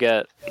that you could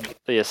get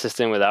the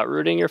Assistant without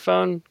rooting your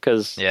phone,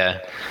 because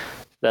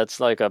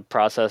that's like a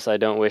process I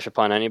don't wish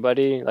upon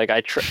anybody. Like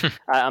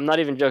I'm not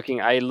even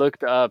joking. I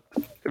looked up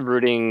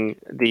rooting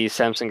the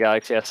Samsung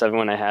Galaxy S7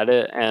 when I had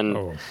it,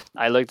 and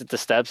I looked at the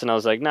steps, and I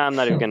was like, nah, I'm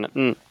not even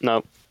gonna.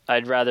 No,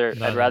 I'd rather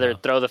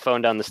throw the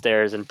phone down the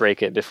stairs and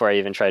break it before I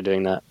even try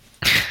doing that.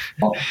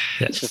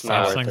 It's just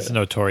Samsung's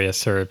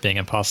notorious for being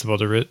impossible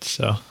to root.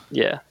 So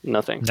yeah,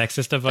 nothing.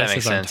 Nexus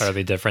devices are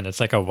entirely different. It's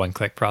like a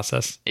one-click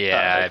process.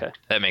 Yeah, okay.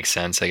 That makes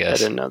sense. I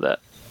guess I didn't know that.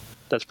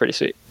 That's pretty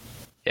sweet.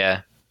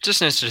 Yeah. Just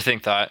an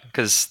interesting thought,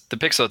 because the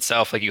Pixel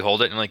itself, like you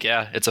hold it and like,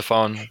 yeah, it's a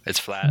phone, it's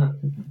flat.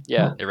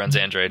 Yeah. It runs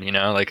Android, you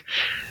know, like,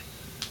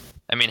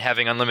 I mean,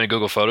 having unlimited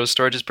Google Photos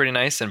storage is pretty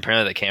nice, and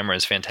apparently the camera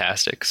is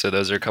fantastic. So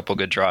those are a couple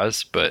good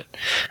draws, but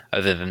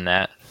other than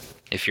that,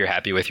 if you're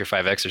happy with your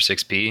 5X or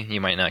 6P,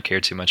 you might not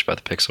care too much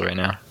about the Pixel right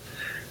now.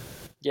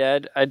 Yeah,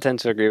 I'd tend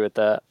to agree with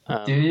that.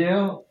 Do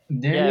you?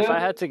 If I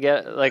had to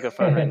get like a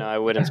phone right now, I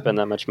wouldn't spend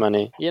that much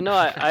money. You know,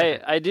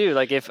 I do.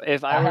 Like if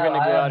I were going to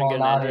go out and get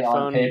an Android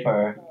phone,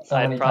 paper. So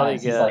I'd probably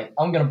get. He's like,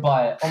 I'm going to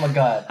buy it. Oh my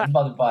God, I'm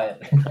about to buy it.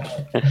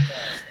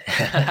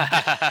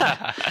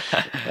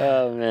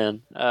 Oh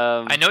man.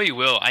 I know you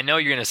will. I know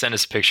you're going to send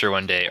us a picture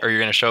one day, or you're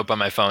going to show up on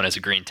my phone as a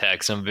green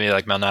text and be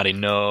like, Malnati,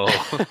 no.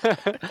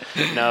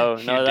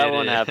 no, that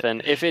won't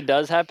happen. If it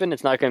does happen,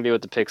 it's not going to be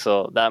with the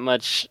Pixel. That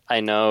much I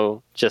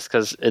know, just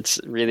because it's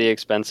really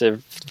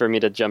expensive for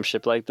me to jump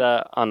ship like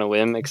that on a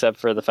whim, except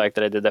for the fact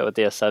that I did that with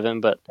the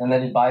S7. But and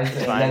then he buys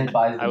it. And then he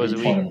buys the I was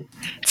B20.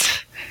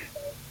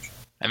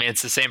 I mean,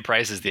 it's the same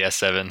price as the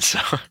S7, so.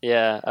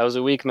 Yeah, I was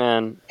a weak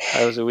man.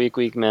 I was a weak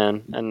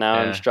man, and now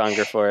I'm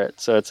stronger for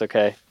it, so it's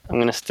okay. I'm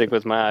gonna stick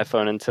with my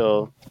iPhone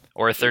until.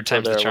 Or a third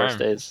time's the charm.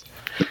 Days.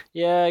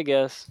 Yeah, I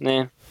guess.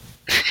 Nah.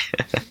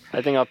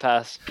 I think I'll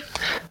pass.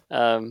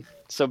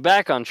 So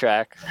back on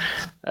track.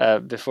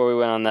 Before we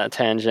went on that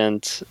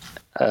tangent,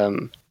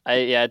 I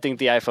think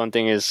the iPhone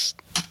thing is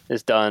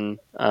done.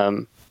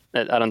 I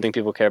don't think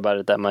people care about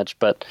it that much.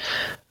 But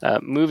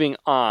moving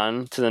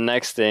on to the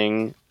next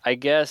thing, I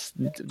guess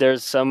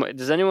there's some.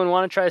 Does anyone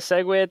want to try a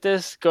segue at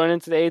this going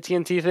into the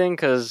AT&T thing?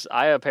 Because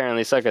I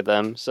apparently suck at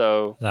them.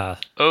 So.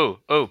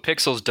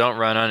 Pixels don't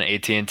run on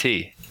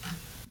AT&T.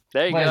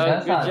 There you go.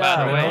 Good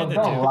job.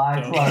 Don't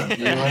lie to our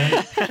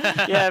viewers.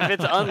 Yeah, if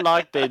it's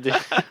unlocked, they do.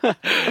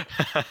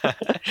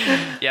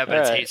 Yeah, but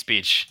it's hate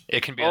speech.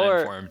 It can be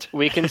uninformed.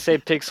 We can say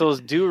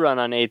Pixels do run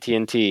on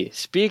AT&T.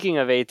 Speaking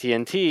of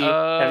AT&T,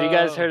 have you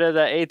guys heard of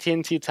the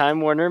AT&T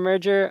Time Warner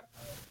merger?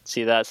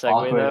 See that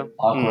segue though?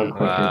 Awkward.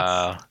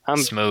 Wow. I'm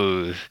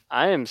smooth.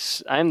 I am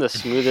the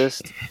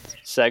smoothest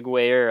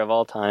segueer of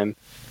all time.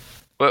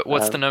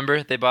 What's the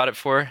number they bought it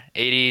for?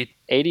 80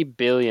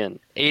 billion.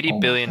 $80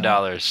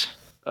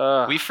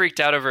 billion. We freaked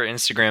out over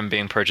Instagram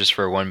being purchased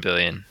for $1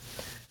 billion.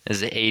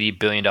 Is $80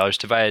 billion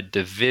to buy a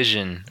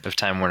division of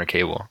Time Warner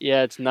Cable?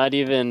 Yeah, it's not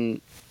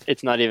even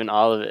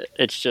all of it.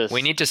 It's just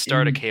we need to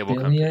start a cable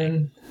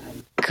company.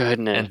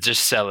 Goodness. And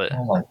just sell it.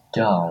 Oh my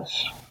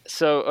gosh.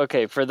 So,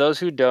 okay, for those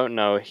who don't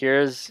know,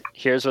 here's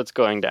what's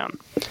going down.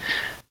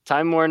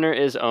 Time Warner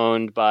is not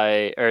owned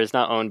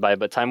by,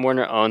 but Time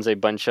Warner owns a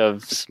bunch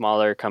of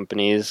smaller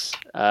companies,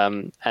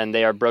 and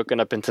they are broken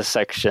up into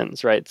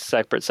sections, right?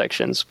 Separate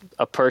sections.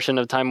 A portion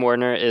of Time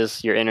Warner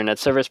is your internet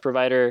service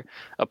provider.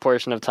 A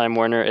portion of Time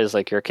Warner is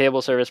like your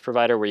cable service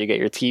provider, where you get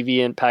your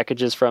TV and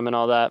packages from and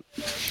all that.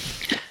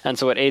 And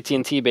so what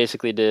AT&T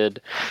basically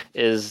did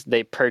is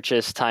they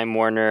purchased Time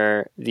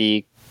Warner,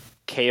 the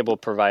cable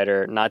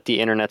provider, not the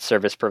internet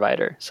service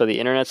provider. So the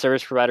internet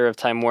service provider of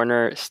Time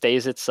Warner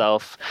stays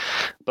itself,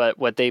 but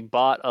what they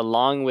bought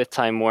along with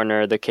Time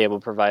Warner, the cable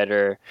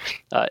provider,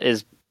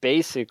 is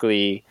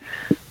basically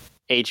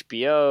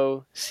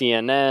HBO,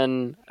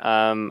 CNN,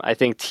 I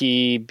think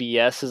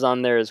TBS is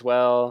on there as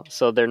well.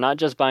 So they're not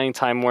just buying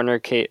Time Warner,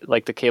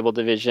 like the cable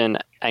division,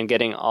 and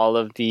getting all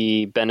of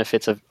the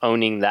benefits of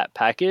owning that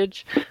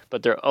package,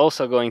 but they're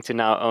also going to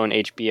now own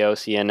HBO,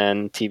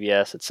 CNN,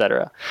 TBS,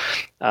 etc.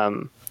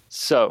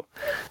 So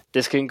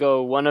this can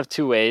go one of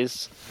two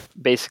ways.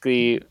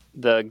 Basically,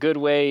 the good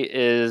way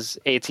is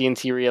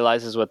AT&T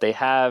realizes what they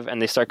have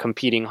and they start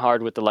competing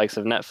hard with the likes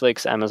of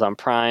Netflix, Amazon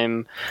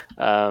Prime,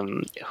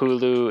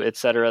 Hulu,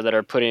 etc., that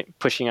are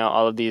pushing out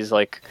all of these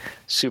like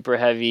super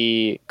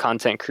heavy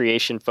content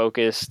creation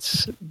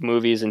focused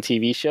movies and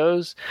TV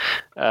shows.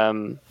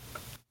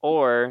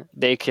 Or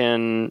they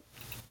can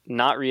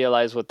not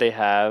realize what they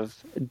have,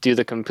 do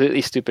the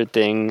completely stupid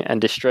thing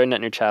and destroy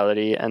net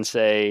neutrality and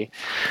say,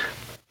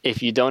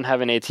 if you don't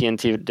have an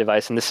AT&T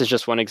device, and this is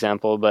just one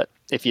example, but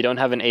if you don't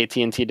have an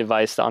AT&T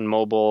device on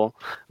mobile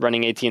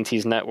running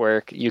AT&T's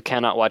network, you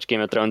cannot watch Game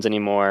of Thrones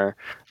anymore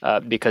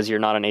because you're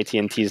not on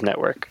AT&T's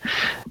network.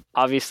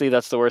 Obviously,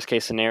 that's the worst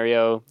case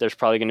scenario. There's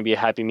probably going to be a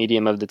happy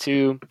medium of the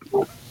two.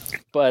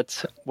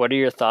 But what are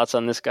your thoughts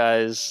on this,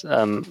 guys?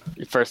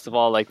 First of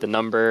all, like the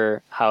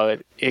number, how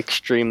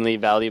extremely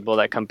valuable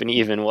that company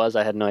even was.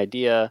 I had no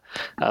idea.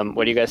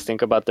 What do you guys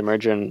think about the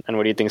merger, and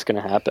what do you think is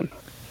going to happen?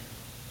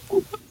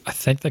 I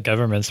think the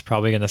government's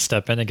probably going to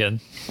step in again.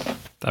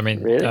 I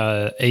mean,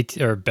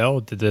 really?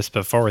 Bell did this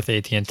before with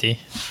AT&T.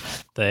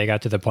 They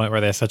got to the point where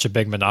they had such a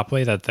big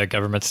monopoly that the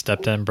government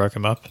stepped in and broke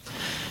them up.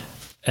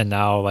 And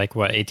now, like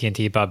what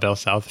AT&T bought Bell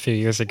South a few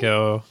years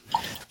ago,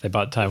 they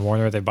bought Time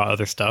Warner, they bought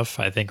other stuff.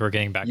 I think we're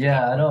getting back.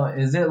 Yeah, I don't.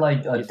 Is it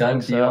like a done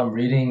deal? I'm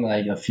reading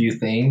like a few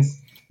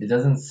things. It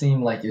doesn't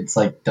seem like it's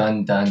like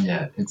done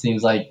yet. It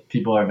seems like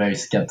people are very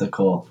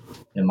skeptical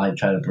and might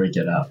try to break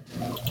it up.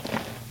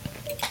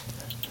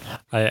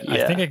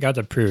 I think it got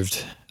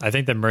approved. I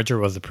think the merger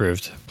was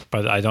approved,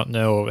 but I don't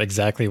know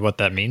exactly what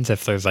that means,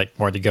 if there's like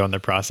more to go in the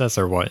process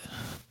or what.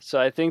 So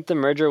I think the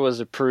merger was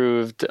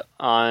approved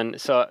on.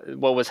 So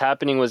what was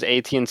happening was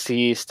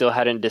AT&T still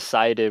hadn't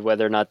decided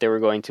whether or not they were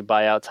going to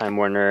buy out Time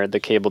Warner,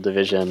 the cable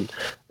division,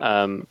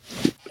 and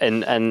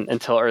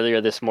until earlier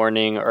this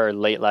morning or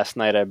late last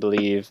night, I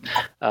believe,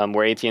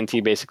 where AT&T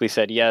basically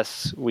said,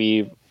 yes,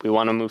 we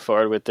want to move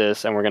forward with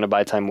this and we're going to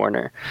buy Time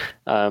Warner.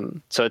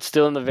 So it's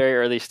still in the very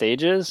early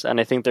stages, and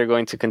I think they're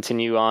going to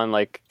continue on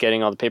like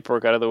getting all the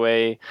paperwork out of the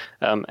way.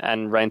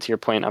 And Ryan, to your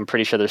point, I'm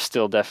pretty sure there's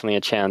still definitely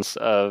a chance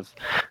of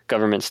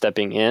government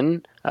stepping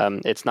in.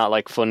 It's not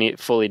like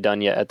fully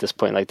done yet at this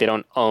point. Like they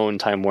don't own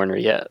Time Warner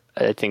yet,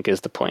 I think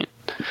is the point.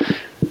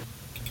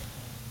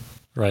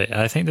 Right.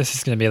 I think this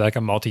is going to be like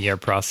a multi-year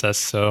process.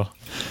 So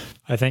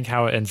I think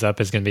how it ends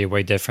up is going to be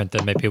way different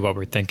than maybe what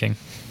we're thinking.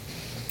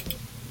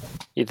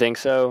 You think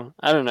so?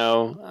 I don't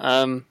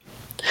know.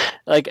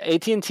 Like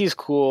AT&T's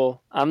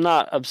cool. I'm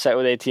not upset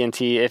with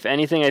AT&T. If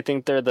anything, I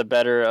think they're the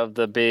better of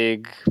the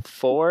big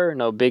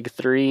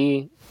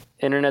three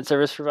internet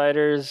service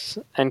providers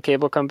and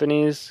cable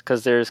companies,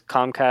 because there's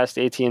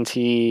Comcast,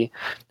 AT&T,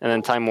 and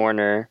then Time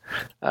Warner.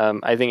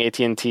 I think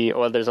AT&T,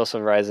 well, there's also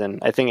Verizon.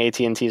 I think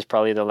AT&T is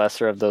probably the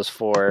lesser of those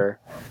four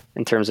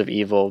in terms of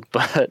evil,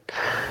 but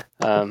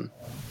I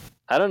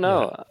don't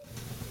know. Yeah.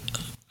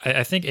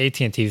 I think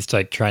AT&T is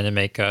like trying to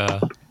make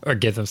or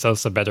give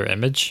themselves a better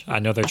image. I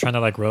know they're trying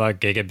to like roll out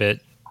gigabit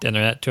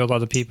internet to a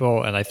lot of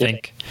people, and I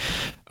think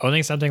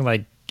owning something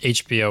like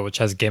HBO, which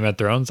has Game of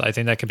Thrones, I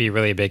think that could be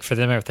really big for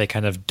them if they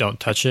kind of don't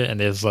touch it and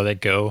they just let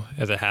it go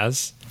as it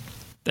has.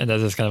 And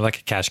that is kind of like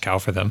a cash cow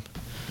for them.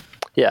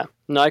 Yeah,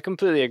 no, I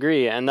completely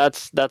agree, and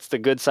that's the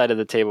good side of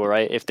the table,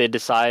 right? If they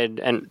decide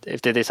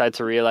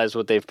to realize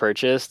what they've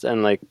purchased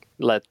and like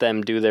let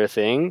them do their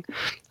thing,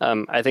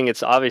 I think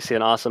it's obviously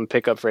an awesome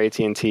pickup for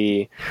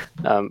AT&T.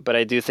 But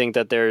I do think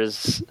that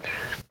there's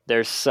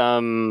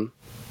going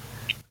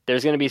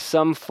to be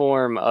some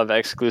form of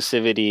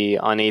exclusivity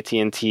on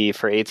AT&T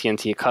for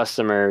AT&T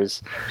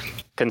customers,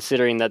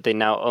 considering that they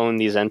now own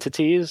these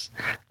entities.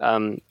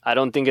 I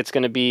don't think it's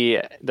going to be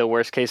the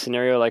worst case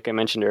scenario, like I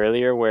mentioned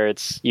earlier, where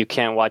you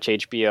can't watch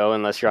HBO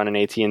unless you're on an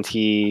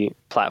AT&T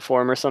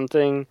platform or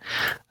something.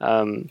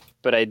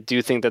 But I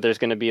do think that there's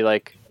going to be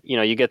like,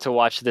 you get to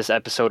watch this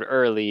episode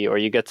early, or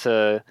you get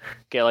to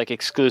get like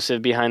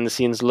exclusive behind the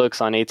scenes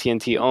looks on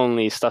AT&T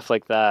only, stuff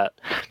like that.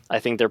 I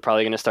think they're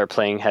probably going to start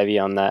playing heavy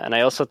on that. And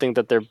I also think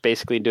that they're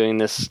basically doing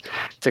this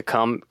to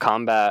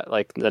combat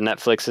like the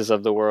Netflixes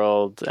of the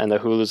world and the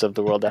Hulus of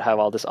the world that have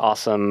all this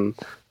awesome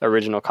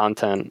original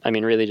content. I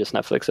mean, really just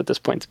Netflix at this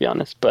point, to be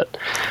honest. But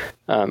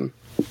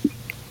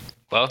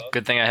well,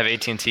 good thing I have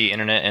AT&T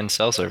internet and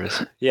cell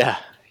service. Yeah.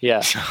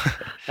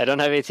 I don't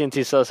have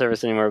AT&T cell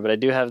service anymore, but I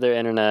do have their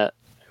internet,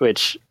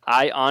 which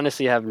I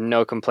honestly have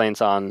no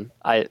complaints on.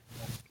 I've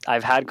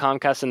had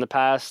Comcast in the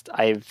past.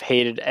 I've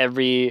hated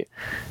every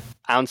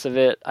ounce of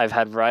it. I've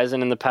had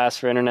Verizon in the past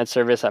for internet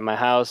service at my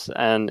house,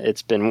 and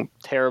it's been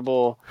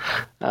terrible.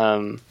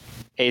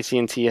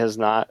 AT&T has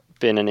not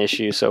been an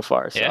issue so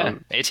far. So. Yeah,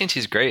 AT&T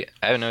is great.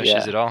 I have no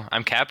issues at all.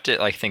 I'm capped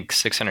at, I think,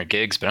 600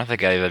 gigs, but I don't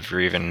think I've ever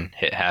even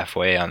hit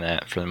halfway on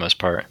that for the most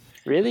part.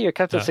 Really? You're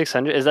capped at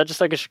 600? Is that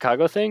just like a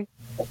Chicago thing?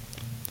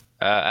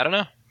 I don't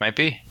know. Might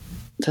be.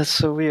 That's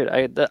so weird.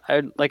 I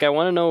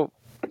want to know,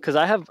 because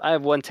I have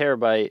 1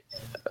 terabyte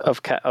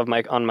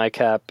on my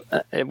cap.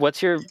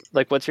 What's your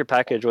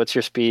package? What's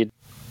your speed?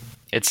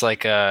 It's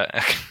like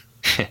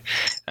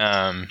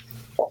I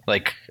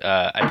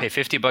pay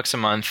 $50 a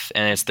month,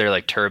 and it's their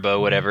like turbo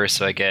whatever,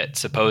 so I get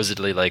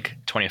supposedly like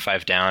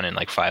 25 down and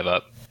like 5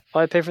 up. Oh,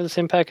 I pay for the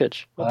same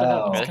package. What the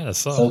hell? It's kind of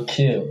slow. So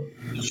cute.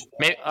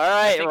 All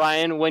right,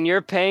 Ryan, when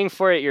you're paying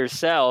for it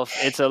yourself,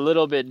 it's a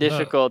little bit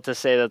difficult to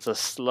say that's a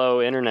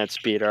slow internet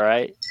speed, all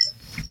right?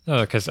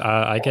 No, because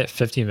I get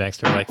 50 megs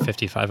for like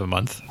 55 a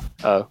month.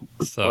 Oh,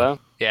 So well.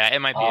 Yeah, it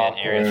might be an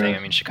area thing. I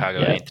mean,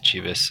 Chicago ain't the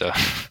cheapest, so.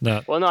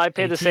 no, Well, no, I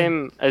pay the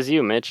same as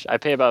you, Mitch. I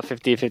pay about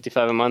 50,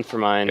 55 a month for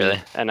mine, Really?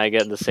 and I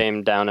get the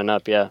same down and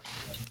up, yeah.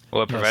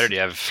 What provider do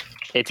you have,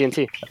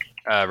 AT&T.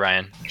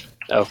 Ryan?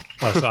 Oh,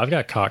 so I've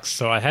got Cox.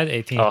 So I had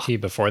AT&T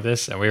before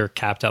this, and we were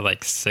capped at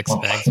like 6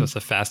 megs was the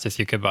fastest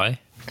you could buy.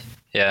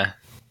 Yeah.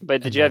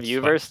 but did you have that's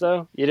Uverse,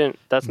 though? You didn't.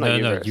 That's not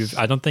Uverse.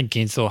 I don't think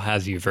Gainesville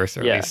has Uverse,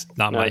 or at least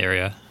not my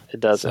area. It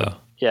doesn't. So.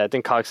 Yeah, I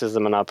think Cox is the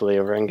monopoly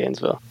over in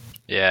Gainesville.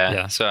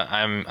 Yeah. So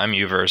I'm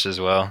Uverse as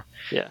well.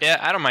 Yeah. Yeah,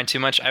 I don't mind too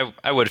much.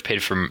 I would have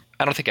paid for.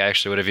 I don't think I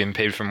actually would have even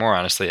paid for more.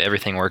 Honestly,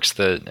 everything works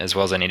as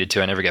well as I needed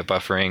to. I never get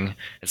buffering.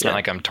 It's not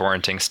like I'm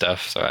torrenting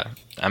stuff, so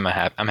I'm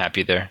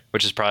happy there.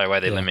 Which is probably why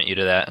they limit you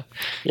to that,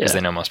 because they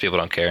know most people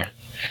don't care.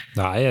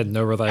 No, I had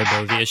no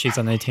reliability issues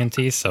on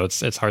AT&T, so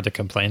it's hard to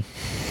complain.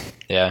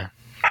 Yeah,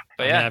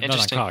 but I've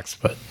interesting. Not on Cox,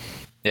 but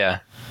Yeah,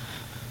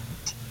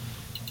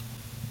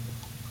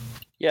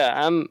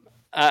 Yeah, I'm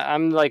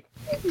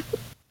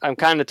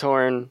kind of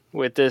torn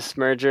with this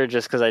merger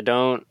just because I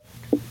don't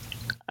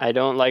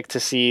like to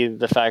see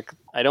the fact.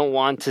 I don't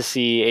want to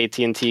see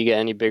AT&T get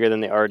any bigger than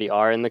they already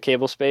are in the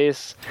cable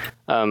space,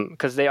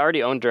 because they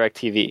already own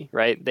DirecTV,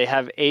 right? They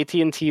have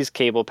AT&T's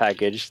cable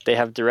package. They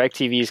have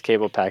DirecTV's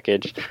cable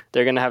package.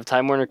 They're going to have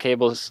Time Warner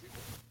Cable's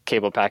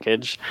cable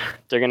package.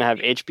 They're going to have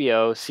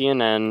HBO,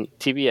 CNN,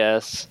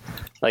 TBS.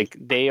 Like,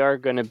 they are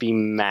going to be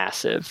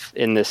massive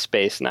in this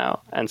space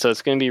now. And so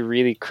it's going to be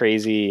really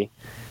crazy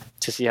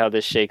to see how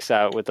this shakes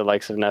out with the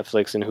likes of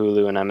Netflix and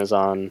Hulu and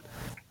Amazon.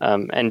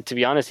 And to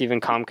be honest,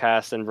 even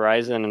Comcast and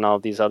Verizon and all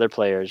these other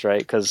players, right?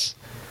 Because,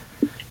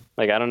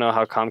 like, I don't know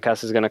how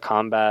Comcast is going to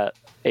combat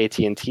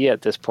AT&T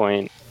at this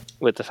point,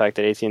 with the fact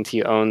that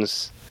AT&T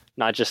owns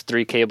not just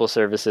 3 cable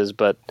services,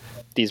 but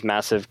these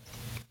massive,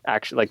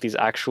 these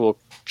actual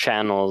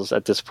channels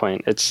at this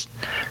point. It's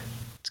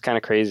kind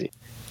of crazy.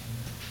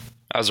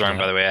 I was wrong,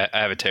 by the way. I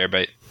have a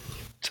terabyte,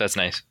 so that's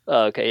nice.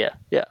 Oh, okay,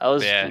 yeah. I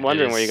was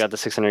wondering where you got the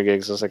 600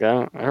 gigs. I was like, I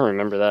don't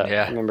remember that.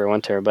 Yeah. I remember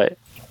 1 terabyte.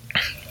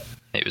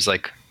 It was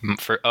like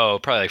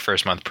probably like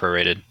first month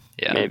prorated.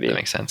 Yeah, maybe that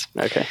makes sense.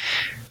 Okay.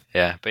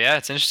 Yeah, but yeah,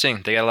 it's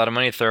interesting. They got a lot of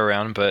money to throw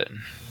around, but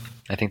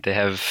I think they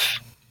have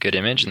good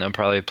image, and they'll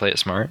probably play it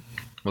smart.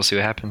 We'll see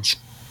what happens.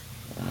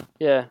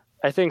 Yeah,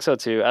 I think so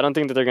too. I don't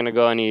think that they're going to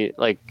go in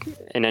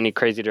any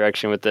crazy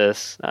direction with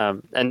this.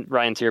 And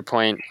Ryan, to your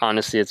point,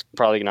 honestly, it's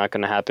probably not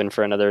going to happen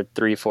for another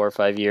 3, 4,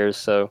 5 years.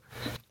 So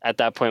at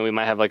that point, we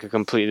might have like a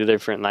completely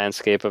different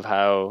landscape of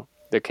how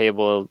the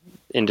cable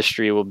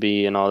industry will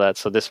be and all that.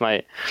 So this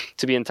might,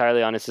 to be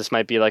entirely honest, this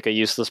might be like a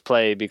useless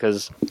play,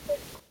 because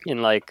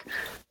in like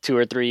 2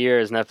 or 3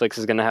 years, Netflix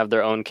is going to have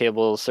their own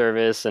cable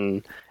service,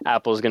 and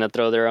Apple's going to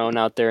throw their own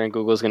out there, and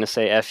Google's going to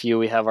say, F you,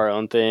 we have our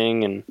own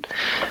thing.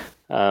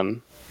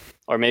 And,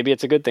 or maybe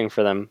it's a good thing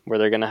for them, where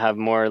they're going to have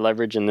more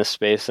leverage in this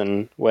space.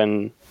 And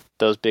when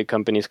those big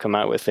companies come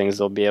out with things,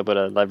 they'll be able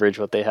to leverage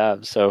what they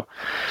have. So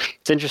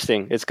it's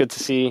interesting. It's good to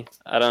see.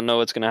 I don't know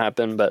what's going to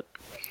happen, but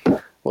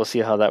we'll see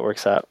how that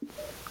works out.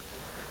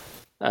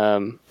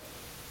 Do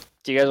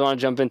you guys want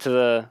to jump into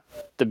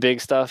the big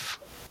stuff,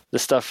 the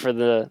stuff for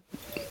the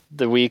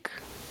week,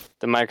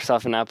 the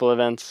Microsoft and Apple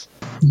events?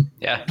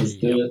 Yeah, Let's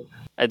do it.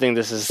 I think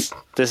this is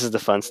the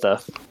fun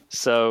stuff.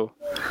 So,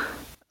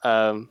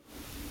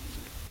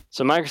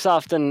 so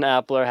Microsoft and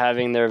Apple are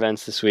having their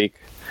events this week.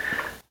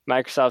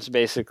 Microsoft's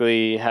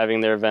basically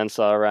having their events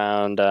all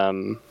around,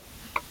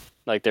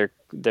 like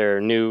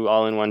their new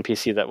all-in-one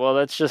PC.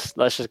 Let's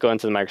just go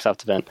into the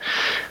Microsoft event.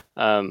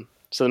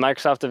 So the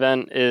Microsoft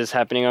event is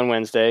happening on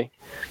Wednesday.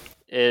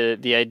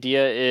 The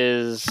idea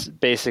is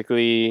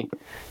basically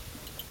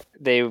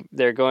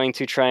they're going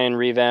to try and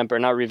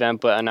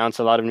announce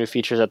a lot of new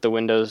features at the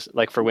Windows,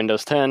 like for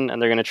Windows 10,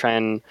 and they're going to try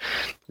and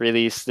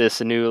release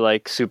this new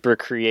like super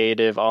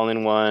creative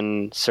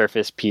all-in-one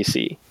Surface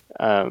PC.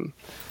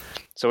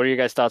 So what are your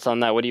guys' thoughts on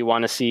that? What do you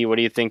want to see? What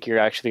do you think you're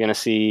actually going to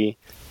see?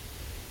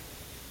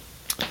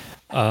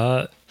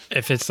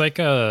 If it's like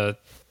the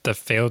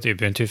failed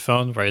Ubuntu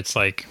phone, where it's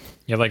like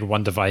you have like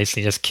one device and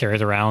you just carry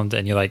it around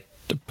and you like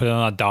put it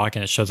on a dock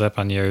and it shows up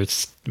on your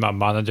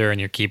monitor and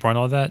your keyboard and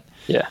all that.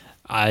 Yeah.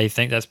 I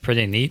think that's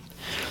pretty neat,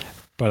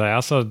 but I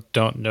also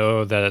don't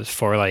know that it's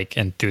for like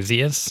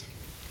enthusiasts.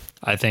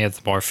 I think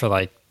it's more for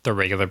like the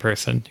regular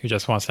person who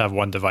just wants to have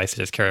one device to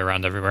just carry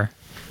around everywhere.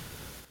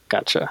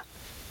 Gotcha.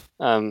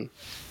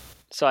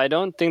 So I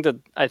think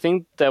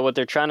that what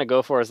they're trying to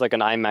go for is like an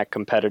iMac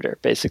competitor,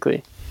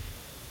 basically.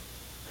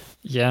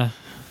 Yeah,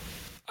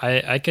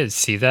 I could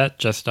see that.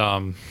 Just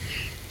like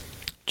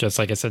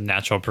it's a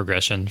natural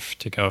progression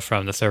to go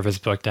from the Surface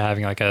Book to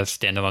having like a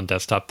standalone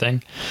desktop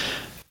thing.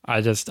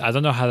 I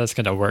don't know how that's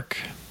going to work.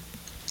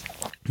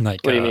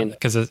 Like, What do you mean?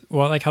 Because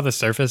like how the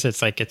Surface,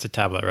 it's like it's a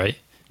tablet, right?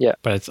 Yeah.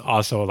 But it's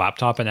also a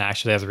laptop, and it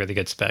actually has really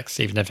good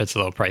specs, even if it's a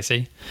little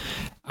pricey.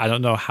 I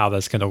don't know how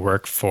that's going to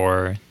work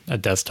for a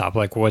desktop.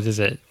 Like, what is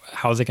it?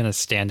 How is it going to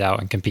stand out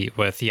and compete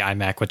with the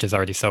iMac, which is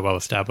already so well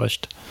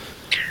established?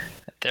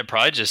 They'll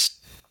probably just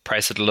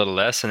price it a little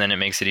less, and then it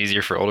makes it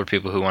easier for older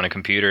people who want a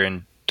computer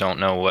and don't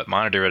know what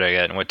monitor would I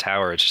get and what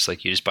tower. It's just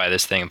like you just buy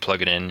this thing and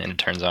plug it in, and it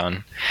turns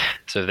on.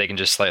 So if they can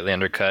just slightly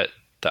undercut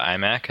the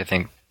iMac, I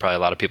think probably a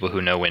lot of people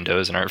who know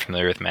Windows and aren't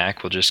familiar with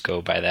Mac will just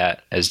go by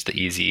that as the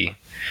easy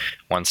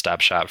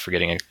one-stop shop for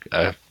getting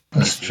a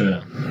That's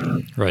true.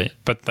 Right.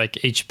 But like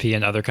HP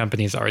and other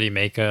companies already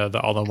make the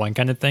all-in-one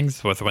kind of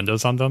things with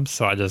Windows on them.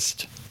 So I don't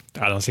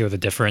see what the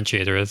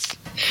differentiator is.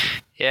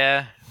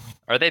 Yeah.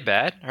 Are they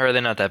bad or are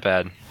they not that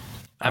bad?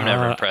 I'm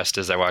never impressed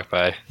as I walk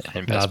by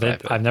in Best Buy.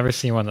 I've never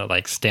seen one that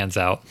like stands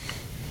out.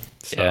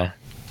 So.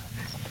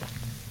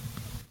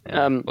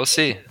 Yeah. We'll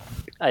see.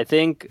 I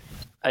think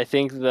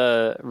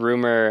the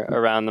rumor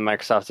around the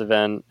Microsoft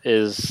event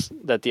is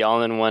that the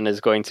all-in-one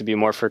is going to be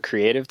more for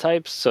creative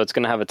types. So it's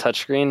going to have a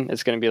touchscreen.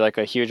 It's going to be like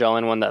a huge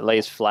all-in-one that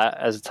lays flat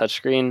as a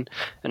touchscreen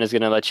and is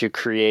going to let you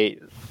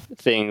create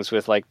things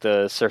with like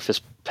the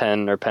Surface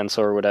Pen or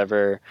pencil or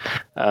whatever.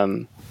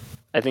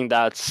 I think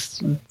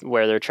that's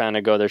where they're trying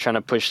to go. They're trying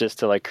to push this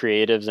to like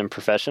creatives and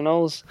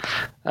professionals.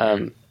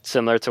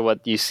 Similar to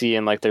what you see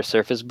in like their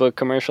Surface Book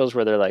commercials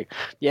where they're like,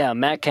 yeah, a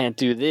Mac can't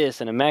do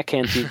this and a Mac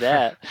can't do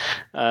that.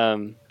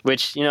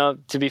 Which, you know,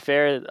 to be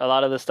fair, a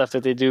lot of the stuff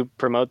that they do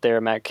promote there,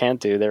 a Mac can't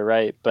do. They're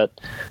right. But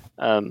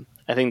I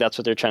think that's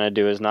what they're trying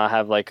to do is not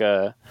have like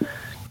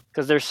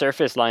because their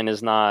Surface line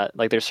is not,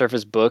 like their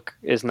Surface Book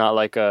is not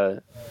like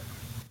a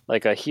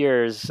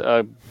here's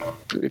a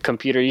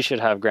computer you should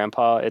have,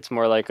 Grandpa. It's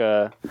more like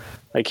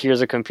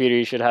here's a computer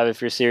you should have if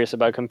you're serious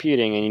about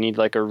computing and you need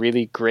like a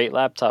really great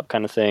laptop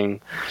kind of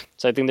thing.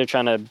 So I think they're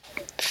trying to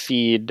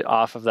feed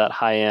off of that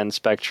high-end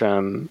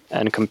spectrum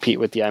and compete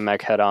with the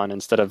iMac head-on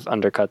instead of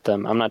undercut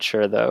them. I'm not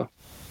sure though.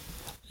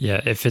 Yeah,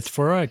 if it's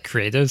for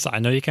creatives, I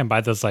know you can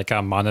buy those like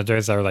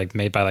monitors that are like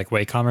made by like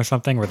Wacom or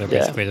something where they're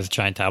basically just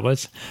giant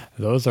tablets.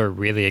 Those are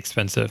really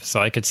expensive. So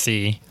I could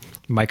see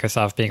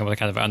Microsoft being able to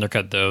kind of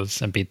undercut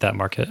those and beat that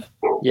market.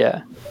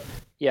 Yeah,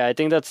 I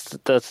think that's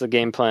the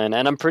game plan,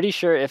 and I'm pretty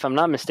sure, if I'm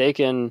not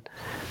mistaken,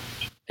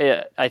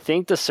 I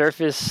think the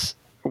Surface,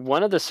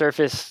 one of the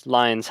Surface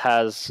lines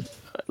has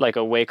like a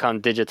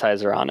Wacom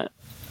digitizer on it.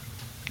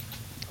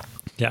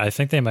 Yeah, I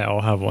think they might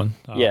all have one.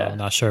 I'm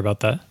not sure about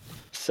that.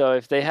 So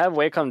if they have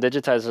Wacom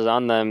digitizers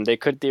on them, they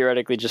could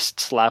theoretically just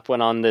slap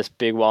one on this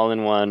big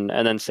all-in-one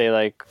and then say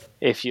like,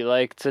 if you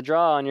like to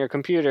draw on your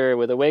computer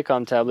with a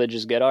Wacom tablet,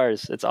 just get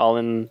ours. It's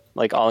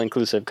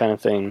all-inclusive kind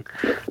of thing.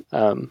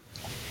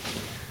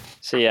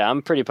 So yeah,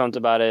 I'm pretty pumped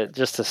about it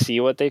just to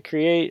see what they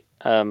create.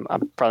 I'm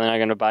probably not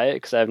going to buy it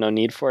because I have no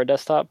need for a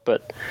desktop.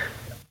 But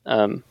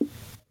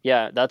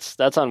yeah,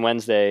 that's on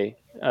Wednesday,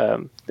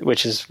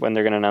 which is when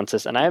they're going to announce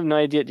this. And I have no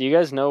idea. Do you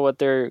guys know what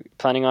they're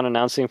planning on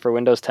announcing for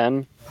Windows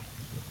 10?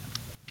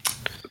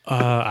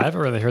 I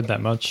haven't really heard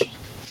that much.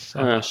 So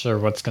I'm not sure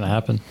what's going to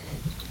happen.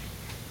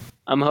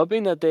 I'm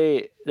hoping that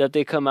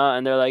they come out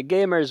and they're like,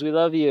 gamers, we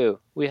love you.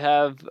 We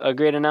have a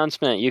great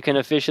announcement. You can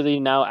officially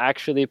now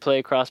actually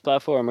play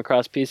cross-platform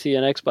across PC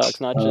and Xbox,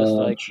 not just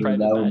like private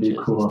matches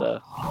and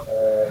stuff.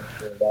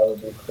 That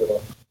would be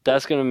cool.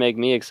 That's going to make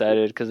me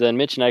excited because then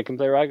Mitch and I can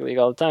play Rocket League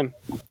all the time.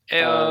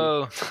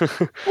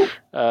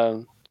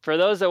 For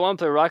those that want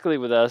to play Rocket League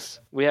with us,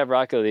 we have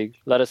Rocket League.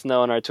 Let us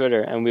know on our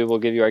Twitter and we will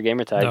give you our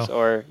gamer tags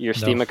or your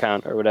Steam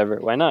account or whatever.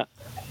 Why not?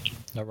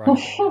 No,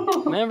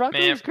 Rocket Man,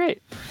 Rocket League is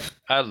great.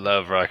 I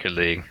love Rocket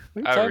League.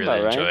 I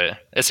really enjoy it.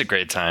 It's a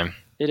great time.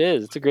 It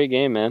is. It's a great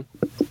game, man.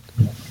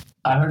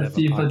 I heard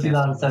FIFA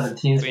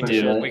 2017 is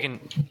pretty good.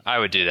 I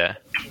would do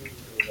that.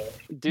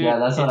 Dude, Yeah,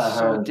 that's what I it's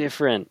heard. so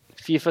different.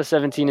 FIFA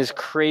 17 is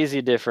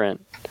crazy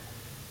different.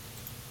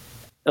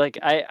 Like,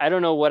 I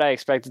don't know what I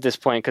expect at this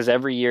point because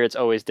every year it's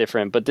always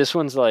different. But this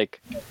one's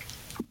like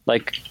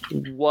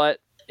what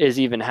is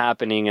even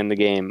happening in the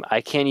game?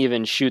 I can't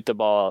even shoot the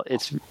ball.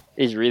 It's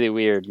really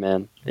weird,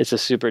 man. It's a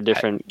super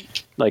different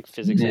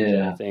physics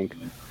engine, I think.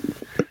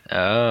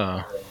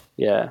 Oh.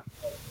 Yeah.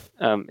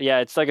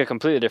 It's like a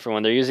completely different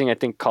one. They're using, I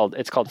think,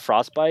 it's called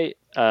Frostbite.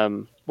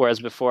 Whereas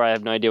before I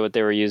have no idea what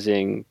they were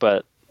using,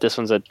 but this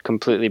one's a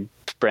completely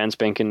brand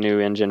spanking new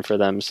engine for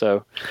them.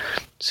 So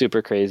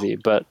super crazy.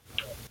 But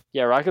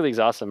yeah, Rocket League's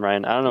awesome,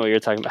 Ryan. I don't know what you're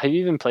talking about. Have you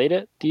even played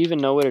it? Do you even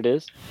know what it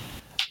is?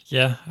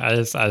 Yeah, I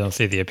don't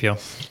see the appeal.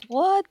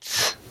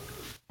 What?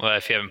 Well,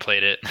 if you haven't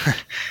played it.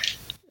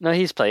 No,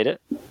 he's played it.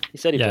 He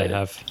said he played it. Yeah, I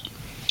have.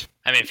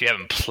 I mean, if you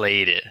haven't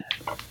played it,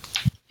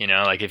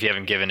 if you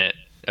haven't given it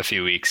a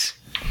few weeks.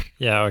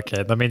 Yeah,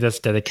 okay. Let me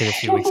just dedicate a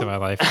few weeks of my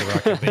life to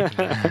Rocket League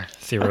and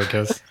see where it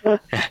goes.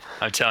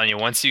 I'm telling you,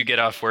 once you get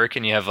off work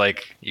and you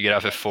get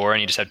off at 4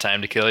 and you just have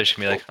time to kill, you're just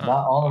going to be like,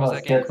 not all of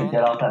us get to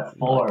get off at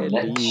 4,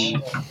 Mitch.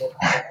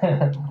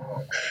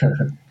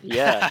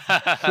 Yeah.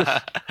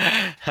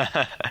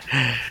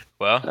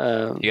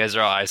 Well, you guys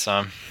are all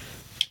ISOM.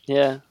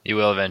 Yeah. You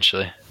will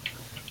eventually.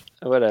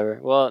 Whatever.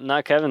 Well,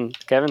 not Kevin.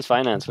 Kevin's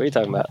finance. What are you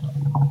talking about?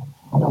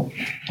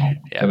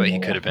 Yeah, but he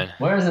could have been.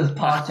 Where is this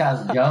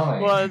podcast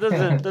going? Well,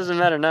 it doesn't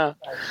matter now.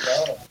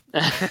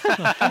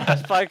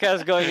 This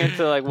podcast going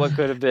into like what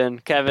could have been.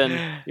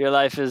 Kevin, your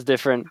life is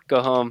different.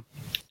 Go home.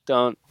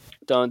 Don't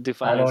do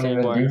finance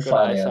anymore. I don't even do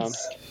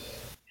finance.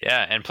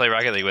 Yeah, and play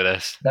Rocket League with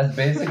us. That's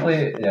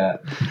basically yeah.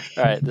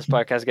 All right, this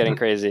podcast is getting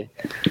crazy.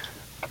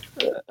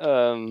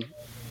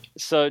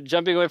 So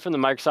jumping away from the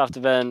Microsoft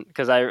event,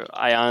 because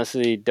I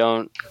honestly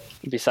don't.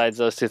 Besides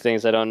those two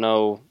things, I don't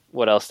know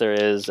what else there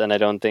is, and I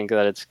don't think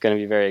that it's going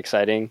to be very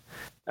exciting.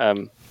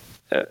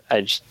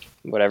 I just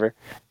whatever.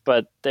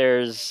 But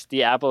there's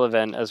the Apple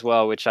event as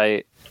well, which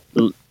I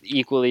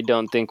equally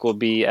don't think will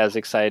be as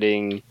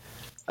exciting.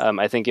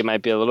 I think it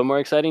might be a little more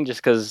exciting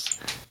just because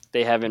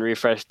they haven't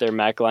refreshed their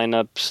Mac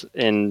lineups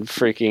in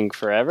freaking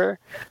forever.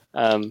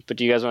 But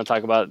do you guys want to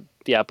talk about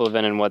the Apple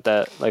event and what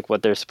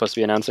they're supposed to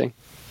be announcing?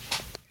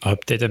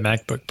 Updated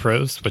MacBook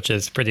Pros, which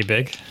is pretty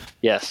big.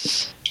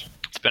 Yes.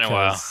 It's been a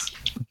while.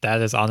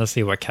 That is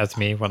honestly what kept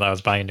me when I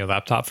was buying a new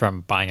laptop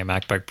from buying a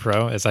MacBook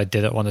Pro, is I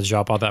didn't want to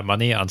drop all that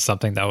money on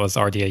something that was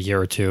already a year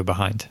or two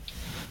behind.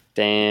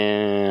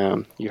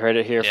 Damn. You heard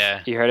it here.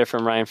 Yeah. You heard it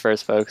from Ryan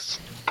first, folks.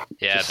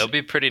 Yeah, they'll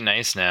be pretty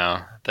nice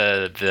now.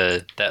 There's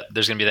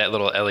gonna be that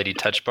little LED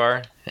touch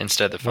bar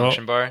instead of the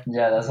function bar.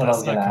 Yeah, that's what I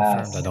was That's gonna not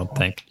ask. confirmed, I don't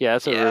think. Yeah,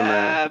 that's a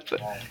rumor.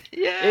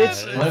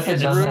 It's What if it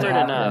doesn't rumored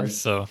happen? enough.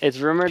 So It's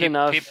rumored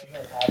enough.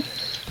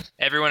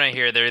 Everyone I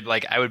hear, they're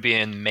like, I would be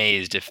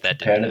amazed if that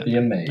Prepare didn't to be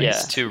happen. amazed. Yeah.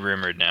 It's too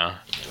rumored now.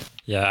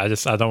 yeah, I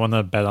don't want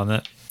to bet on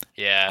it.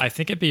 Yeah. I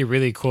think it'd be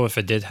really cool if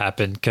it did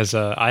happen, because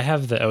I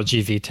have the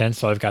LG V10,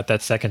 so I've got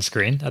that second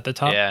screen at the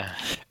top. Yeah.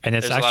 And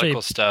it's There's a lot actually of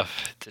cool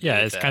stuff. To yeah,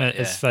 do it's with kind of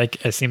that, it's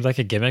like it seems like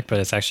a gimmick, but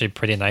it's actually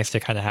pretty nice to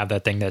kind of have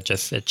that thing that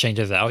just it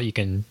changes out. You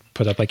can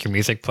put up like your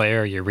music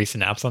player or your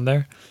recent apps on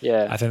there.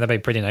 Yeah. I think that'd be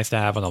pretty nice to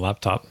have on a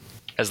laptop.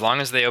 As long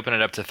as they open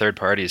it up to third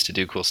parties to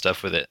do cool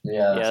stuff with it.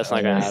 Yeah, Yeah, that's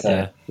not gonna happen.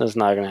 Yeah. That's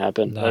not gonna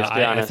happen. No, Let's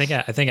be I honest. think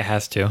it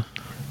has to.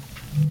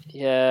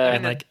 Yeah.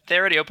 And like they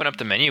already open up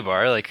the menu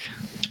bar. Like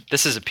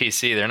this is a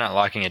PC. They're not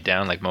locking it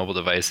down like mobile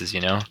devices,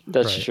 you know?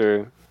 That's Right.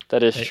 true.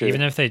 That is true.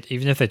 Even if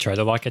they try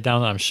to lock it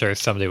down, I'm sure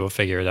somebody will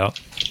figure it out.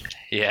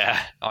 Yeah.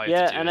 All you Yeah,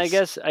 have to do and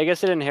is- I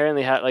guess it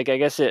inherently I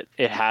guess it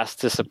has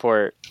to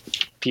support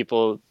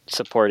people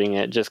supporting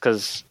it, just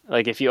because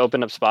like if you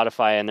open up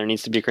Spotify and there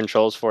needs to be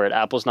controls for it,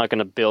 Apple's not going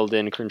to build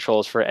in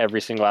controls for every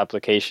single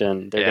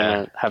application. They're Yeah.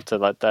 going to have to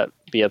let that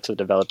be up to the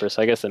developers.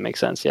 So I guess that makes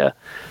sense. Yeah,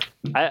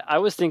 I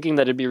was thinking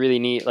that it'd be really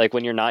neat, like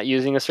when you're not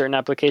using a certain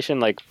application,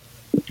 like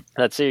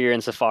let's say you're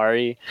in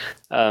Safari,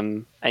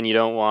 and you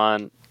don't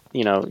want.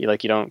 You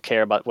don't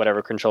care about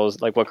whatever controls,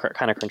 like what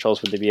kind of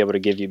controls would they be able to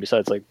give you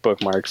besides like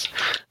bookmarks.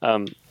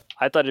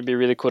 I thought it'd be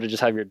really cool to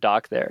just have your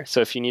dock there. So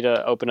if you need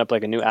to open up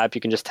like a new app,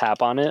 you can just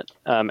tap on it,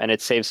 and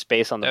it saves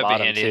space on the That'd be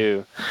bottom handy.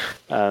 too,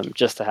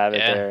 just to have it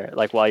Yeah. there,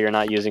 like while you're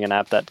not using an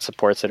app that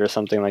supports it or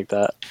something like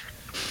that.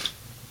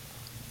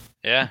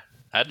 Yeah,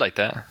 I'd like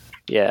that.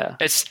 Yeah,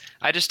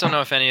 I just don't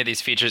know if any of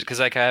these features, because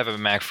like I have a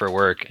Mac for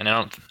work, and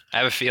I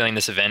have a feeling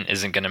this event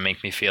isn't going to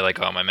make me feel like,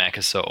 oh, my Mac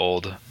is so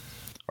old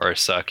or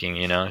sucking,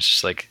 you know? It's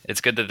just like,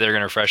 it's good that they're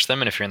going to refresh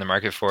them, and if you're in the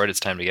market for it, it's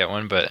time to get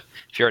one. But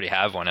if you already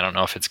have one, I don't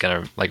know if it's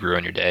going to like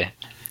ruin your day.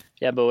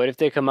 yeah. But what if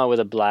they come out with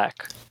a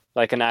black,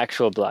 like an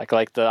actual black,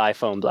 like the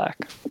iPhone black,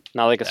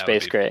 not like a That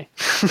would space be- gray?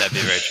 That'd be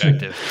very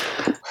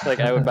attractive. Like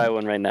I would buy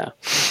one right now.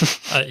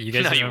 You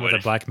guys No, you remember the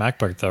wouldn't. black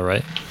MacBook though,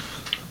 right?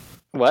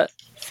 What?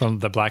 From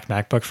the black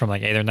MacBook from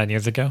like 8 or 9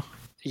 years ago.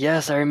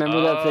 Yes, I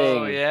remember that thing.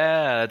 Oh,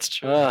 yeah, that's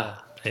true. Ugh,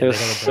 They it was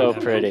gotta so bring that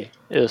back. pretty.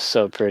 It was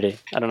so pretty.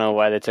 I don't know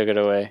why they took it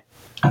away.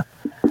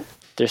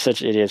 They're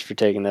such idiots for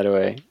taking that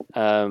away.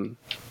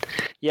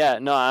 Yeah,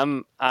 no,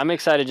 I'm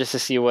excited just to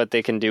see what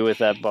they can do with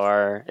that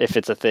bar if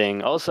it's a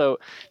thing. Also,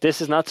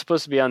 this is not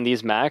supposed to be on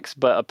these Macs,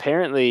 but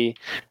apparently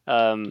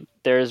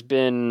there's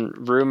been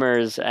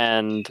rumors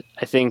and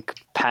I think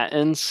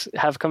patents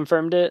have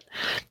confirmed it,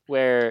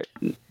 where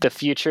the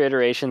future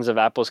iterations of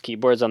Apple's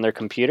keyboards on their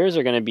computers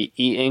are going to be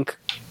e-ink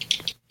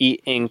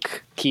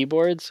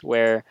keyboards,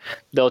 where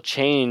they'll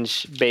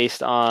change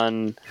based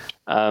on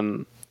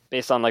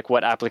like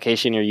what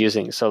application you're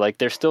using. So like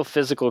they're still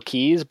physical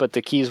keys, but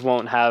the keys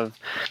won't have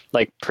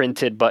like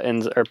printed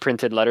buttons or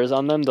printed letters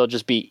on them. They'll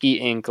just be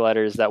e-ink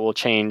letters that will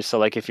change. So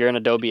like if you're in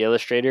Adobe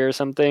Illustrator or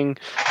something,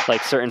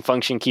 like certain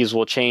function keys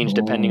will change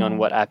depending on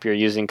what app you're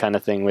using, kind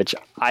of thing, which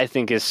I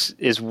think is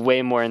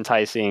way more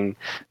enticing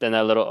than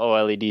that little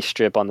OLED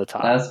strip on the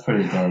top. That's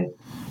pretty dope.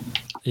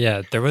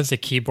 Yeah, there was a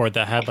keyboard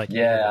that had like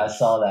Yeah, I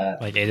saw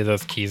that. like 8 of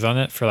those keys on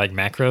it for like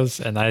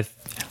macros, and I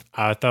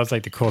thought it was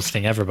like the coolest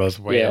thing ever, but it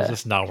was Yeah.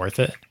 just not worth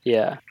it.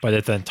 Yeah, But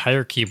if the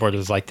entire keyboard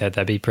was like that,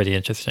 that'd be pretty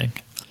interesting.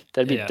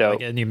 that'd be Yeah, dope.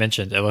 like, and you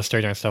mentioned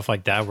Illustrator and stuff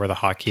like that, where the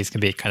hotkeys can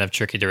be kind of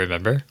tricky to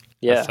remember.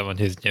 Yeah. As someone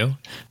who's new,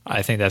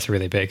 I think that's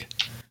really big.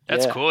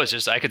 That's Yeah. cool. It's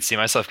just I could see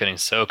myself getting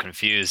so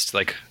confused.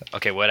 Like,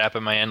 okay, what app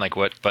am I in? Like,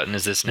 what button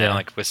is this now? Yeah.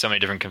 Like, with so many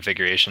different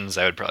configurations,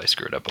 I would probably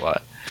screw it up a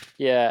lot.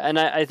 Yeah, and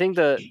I think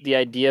the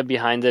idea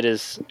behind it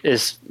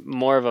is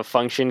more of a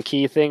function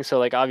key thing. So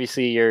like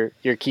obviously your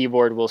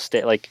keyboard will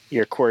stay, like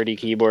your QWERTY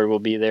keyboard will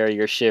be there,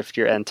 your shift,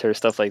 your enter,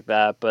 stuff like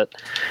that. But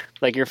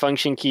like your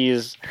function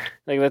keys,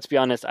 like let's be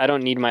honest, I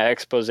don't need my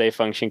expose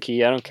function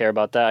key. I don't care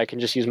about that. I can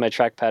just use my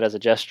trackpad as a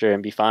gesture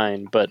and be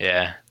fine. But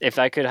Yeah. if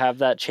I could have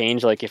that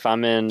change, like if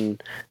I'm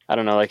in, I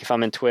don't know, like if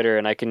I'm in Twitter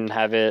and I can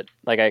have it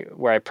like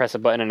where I press a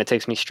button and it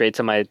takes me straight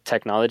to my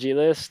technology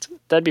list,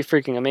 that'd be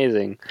freaking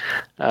amazing.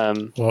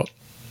 Well,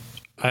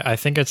 I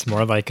think it's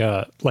more like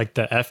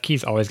the F key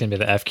is always going to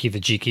be the F key, the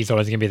G key is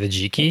always going to be the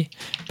G key,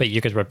 but you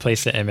could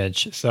replace the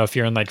image. So if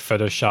you're in like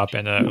Photoshop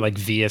and like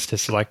V is to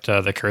select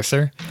the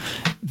cursor,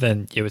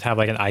 then you would have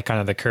like an icon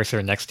of the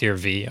cursor next to your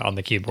V on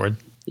the keyboard.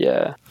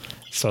 Yeah.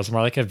 So it's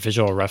more like a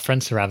visual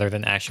reference rather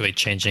than actually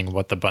changing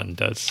what the button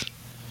does.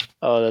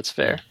 Oh, that's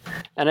fair.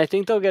 And I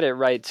think they'll get it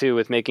right too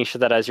with making sure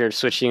that as you're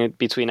switching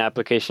between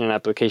application and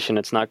application,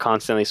 it's not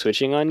constantly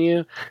switching on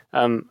you.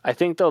 I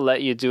think they'll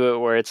let you do it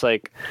where it's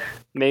like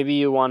maybe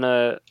you're going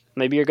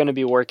to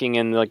be working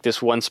in like this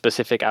one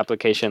specific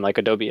application like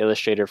Adobe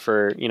Illustrator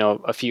for,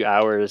 a few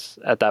hours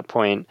at that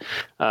point.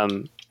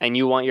 And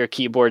you want your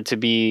keyboard to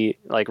be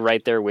like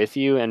right there with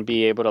you and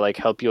be able to like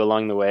help you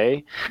along the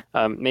way.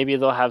 Maybe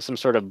they'll have some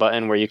sort of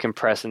button where you can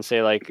press and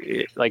say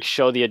like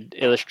show the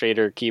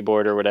Illustrator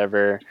keyboard or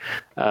whatever.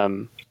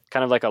 Kind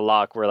of like a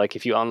lock where like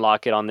if you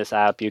unlock it on this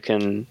app, you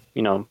can,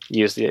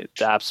 use the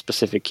app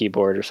specific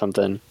keyboard or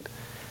something.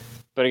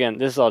 But again,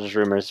 this is all just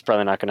rumors. It's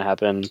probably not going to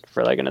happen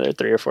for like another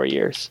 3 or 4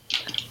 years.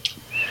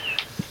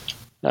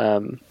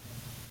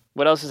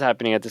 What else is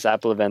happening at this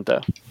Apple event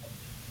though?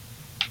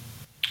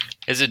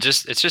 It's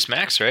just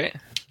Macs, right?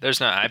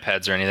 There's not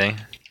iPads or anything.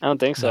 I don't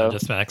think so. No,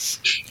 just Macs.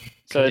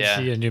 So Could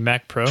see a new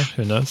Mac Pro.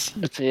 Who knows?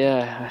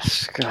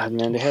 God,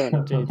 man, they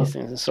haven't updated these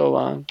things in so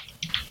long.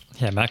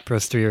 Yeah, Mac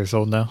Pro's 3 years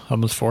old now,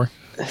 almost 4.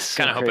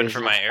 Kind of hoping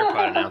for my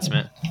AirPod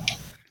announcement.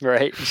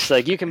 Right? It's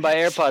like, you can buy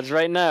AirPods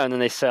right now, and then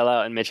they sell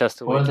out, and Mitch has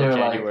to wait till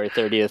January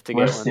 30th to get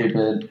one. We're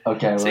stupid.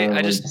 Okay,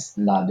 we're just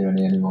not doing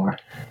it anymore.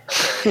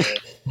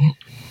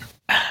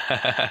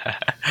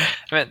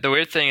 I mean, the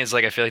weird thing is,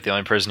 like, I feel like the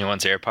only person who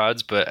wants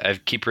AirPods, but I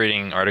keep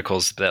reading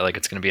articles that, like,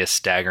 it's going to be a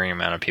staggering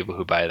amount of people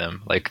who buy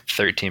them. Like,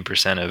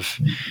 13% of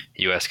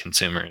U.S.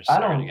 consumers. I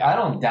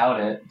don't doubt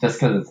it, just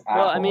because it's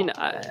Apple. Well, I mean,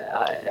 I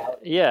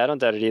don't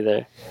doubt it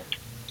either.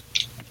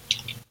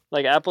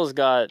 Like, Apple's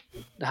got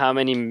how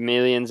many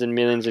millions and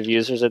millions of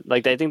users?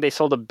 Like, I think they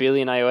sold 1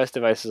 billion iOS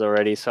devices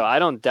already, so I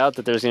don't doubt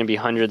that there's going to be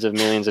hundreds of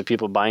millions of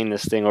people buying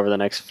this thing over the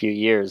next few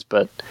years,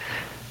 but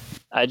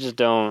I just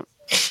don't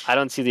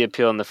see the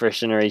appeal in the first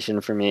generation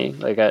for me.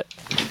 Like,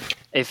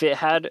 if it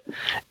had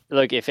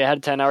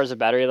 10 hours of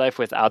battery life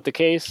without the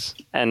case,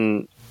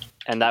 and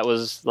that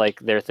was like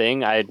their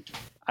thing,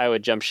 I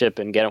would jump ship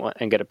and get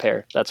a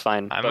pair. That's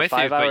fine. I'm but with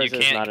 5 you, but hours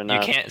is not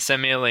enough. You can't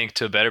send me a link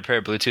to a better pair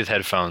of Bluetooth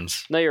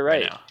headphones. No, you're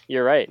right.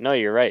 You're right. No,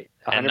 you're right.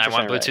 And I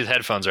want Bluetooth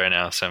headphones right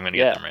now, so I'm going to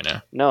get them right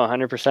now. No,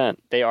 100%.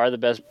 They are the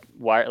best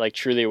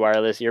truly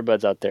wireless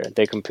earbuds out there.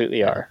 They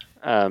completely are.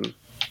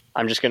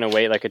 I'm just going to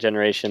wait like a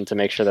generation to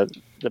make sure that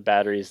the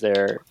battery's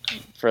there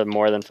for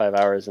more than 5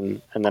 hours,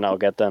 and then I'll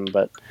get them.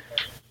 But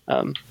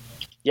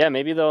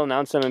maybe they'll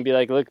announce them and be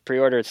like, look,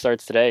 pre-order, it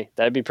starts today.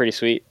 That'd be pretty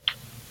sweet.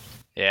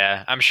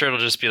 Yeah, I'm sure it'll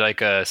just be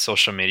like a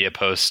social media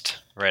post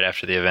right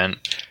after the event.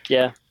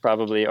 Yeah,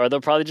 probably. Or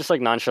they'll probably just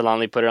like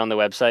nonchalantly put it on the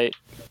website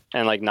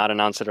and like not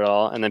announce it at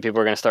all. And then people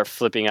are going to start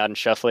flipping out and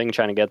shuffling,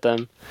 trying to get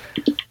them.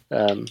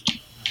 But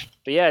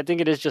yeah, I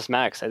think it is just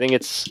Macs. I think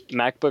it's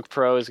MacBook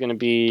Pro is going to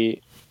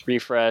be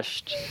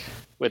refreshed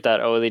with that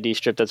OLED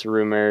strip that's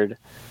rumored.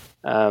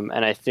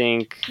 And I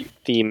think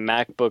the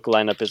MacBook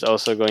lineup is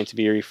also going to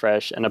be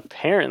refreshed. And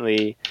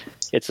apparently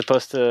it's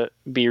supposed to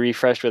be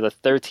refreshed with a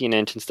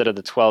 13-inch instead of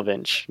the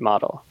 12-inch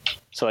model.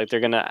 So like they're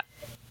going to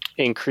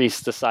increase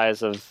the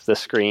size of the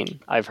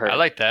screen, I've heard. I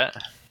like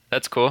that.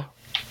 That's cool.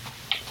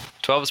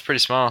 12 is pretty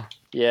small.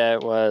 Yeah,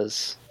 it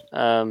was.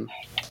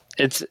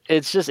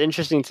 It's just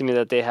interesting to me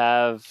that they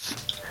have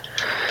 3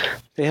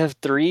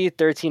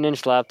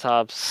 13-inch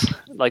laptops.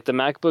 Like the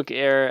MacBook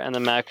Air and the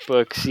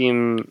MacBook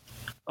seem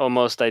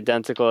almost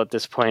identical at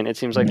this point. It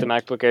seems like the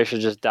MacBook Air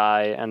should just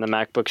die and the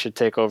MacBook should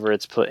take over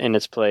in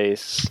its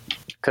place.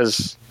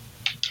 Because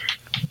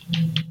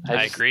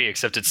I agree,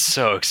 except it's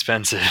so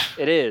expensive.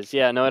 It is,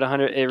 yeah. No,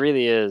 it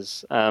really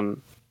is.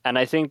 And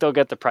I think they'll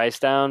get the price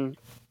down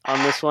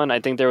on this one. I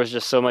think there was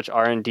just so much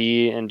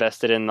R&D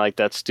invested in like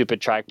that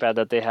stupid trackpad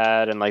that they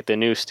had and like the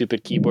new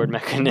stupid keyboard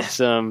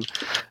mechanism,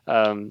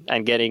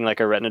 and getting like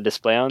a Retina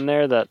display on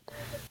there that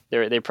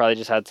they probably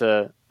just had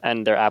to.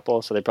 And they're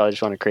Apple, so they probably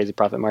just wanted crazy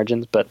profit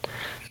margins. But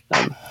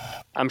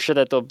I'm sure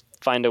that they'll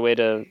find a way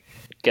to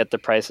get the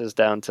prices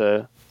down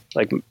to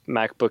like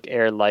MacBook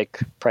Air-like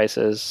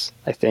prices,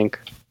 I think.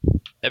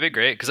 That'd be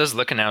great, because I was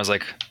looking and I was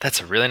like,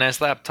 that's a really nice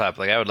laptop.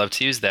 Like, I would love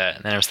to use that.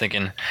 And then I was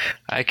thinking,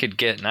 I could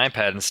get an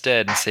iPad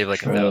instead and save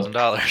like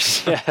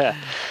 $1,000.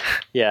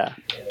 Yeah.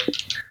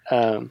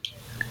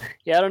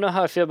 Yeah, I don't know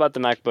how I feel about the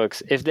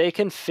MacBooks. If they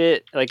can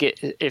fit, like,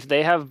 if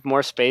they have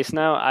more space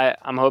now,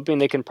 I'm hoping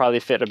they can probably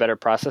fit a better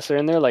processor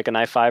in there, like an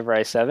i5 or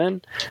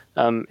i7.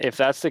 If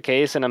that's the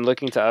case and I'm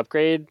looking to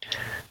upgrade,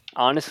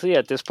 honestly,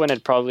 at this point,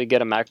 I'd probably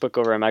get a MacBook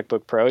over a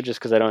MacBook Pro just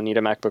because I don't need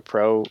a MacBook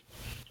Pro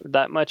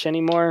that much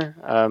anymore.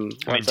 Do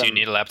you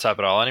need a laptop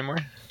at all anymore?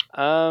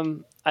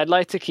 I'd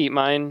like to keep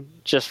mine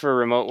just for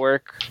remote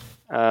work.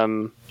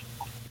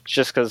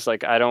 Just because,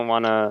 like, I don't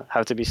want to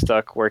have to be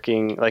stuck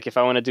working. Like, if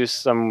I want to do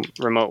some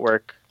remote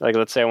work, like,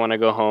 let's say I want to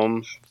go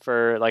home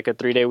for, like, a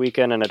 3-day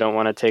weekend and I don't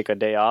want to take a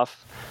day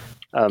off,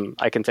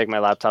 I can take my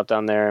laptop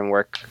down there and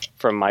work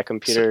from my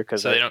computer.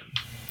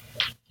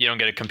 You don't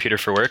get a computer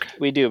for work?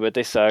 We do, but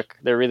they suck.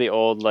 They're really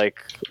old,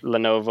 like,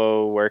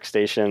 Lenovo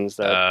workstations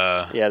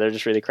that, they're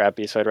just really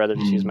crappy. So I'd rather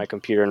just use my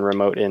computer and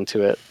remote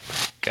into it.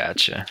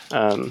 Gotcha.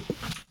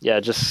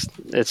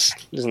 It's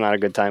just not a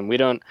good time.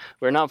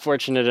 We're not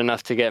fortunate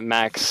enough to get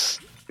Macs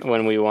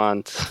when we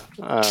want.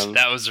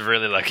 That was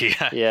really lucky.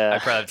 Yeah. I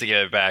probably have to give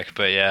it back,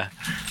 but yeah.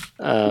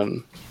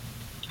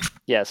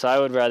 So I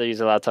would rather use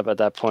a laptop at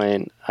that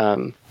point.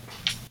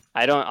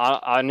 I don't,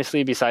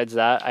 honestly, besides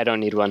that, I don't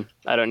need one.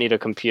 I don't need a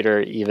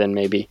computer even,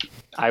 maybe.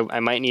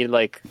 I might need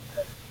like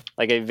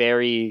a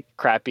very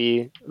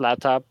crappy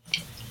laptop,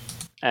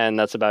 and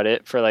that's about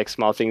it for like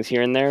small things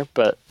here and there.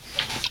 But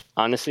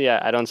honestly,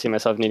 I don't see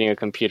myself needing a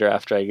computer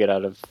after I get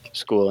out of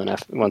school and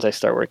once I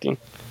start working.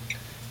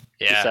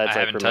 Yeah, Besides, I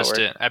haven't touched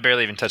it. I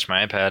barely even touched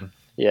my iPad.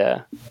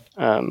 Yeah.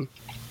 So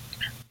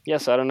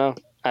I don't know.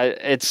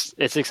 It's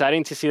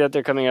exciting to see that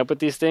they're coming up with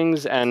these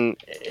things, and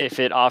if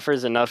it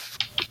offers enough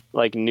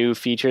like new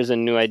features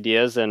and new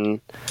ideas, and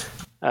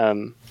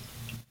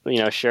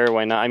sure,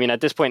 why not? I mean,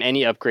 at this point,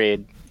 any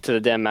upgrade to the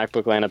damn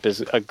MacBook lineup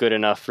is a good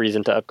enough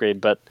reason to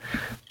upgrade. But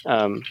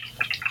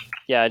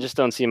I just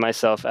don't see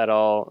myself at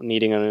all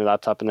needing a new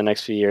laptop in the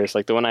next few years.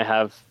 Like the one I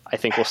have, I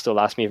think will still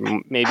last me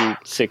maybe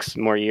 6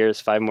 more years,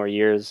 5 more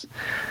years.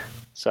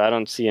 So I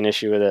don't see an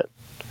issue with it.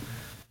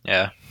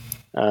 Yeah.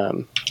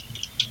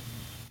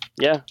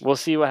 We'll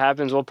see what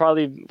happens. I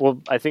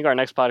think our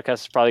next podcast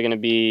is probably going to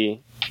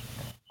be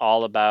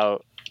all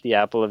about the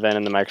Apple event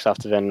and the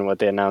Microsoft event and what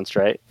they announced,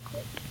 right?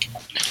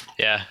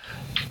 Yeah.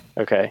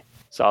 Okay,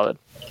 solid.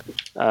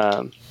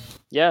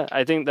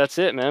 I think that's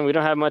it, man. We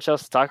don't have much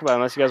else to talk about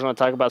unless you guys want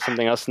to talk about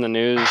something else in the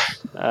news.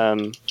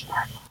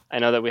 I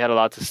know that we had a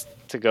lot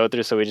to go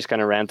through, so we just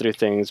kind of ran through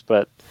things,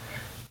 but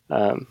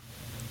I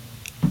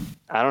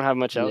don't have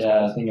much else.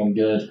 Yeah, I think I'm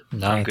good.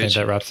 No, I think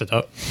that wraps it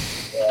up.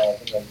 Yeah, I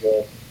think I'm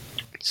good.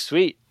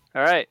 Sweet.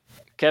 All right.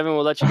 Kevin,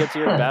 we'll let you get to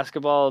your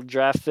basketball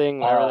draft thing,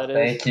 whatever that is.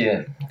 Thank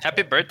you.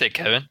 Happy birthday,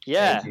 Kevin.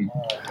 Yeah. Thank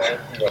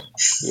you.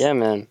 Yeah,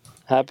 man.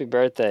 Happy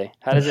birthday.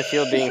 How does it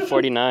feel being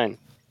 49?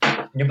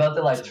 You're about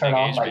to like turn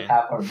off like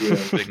half our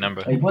viewers. Big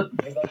number. Like what?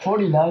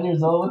 49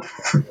 years old?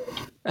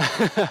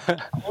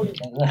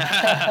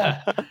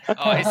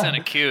 Oh, he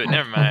sounded cute.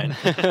 Never mind.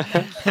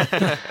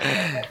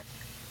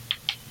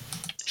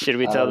 Should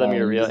we tell them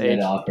your real age?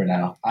 It off for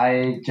now.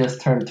 I just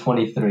turned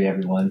 23.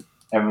 Everyone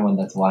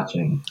that's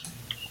watching.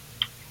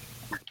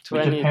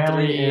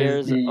 23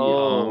 years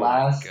old.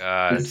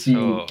 It's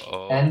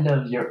the end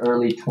of your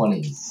early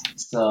 20s.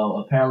 So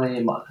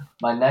apparently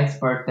my next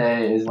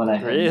birthday is when I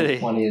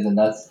hit my 20s, and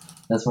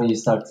that's when you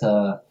start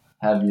to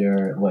have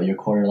your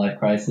quarter life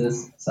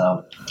crisis.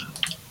 So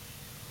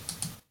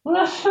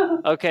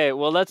okay,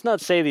 well, let's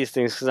not say these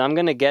things because I'm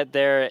gonna get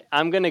there.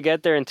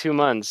 In 2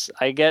 months.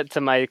 I get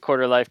to my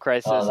quarter life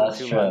crisis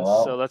in 2 months.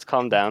 Well, so let's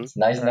calm down. It's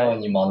nice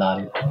knowing you,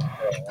 Malnati.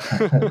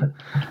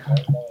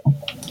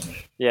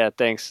 Yeah,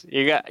 thanks.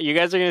 You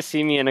guys are gonna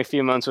see me in a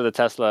few months with a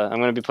Tesla. I'm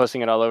gonna be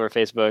posting it all over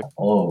Facebook.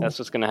 Oh, that's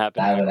what's gonna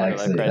happen. That would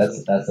actually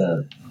that's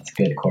a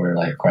good quarter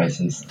life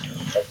crisis.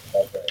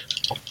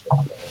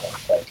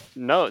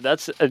 No,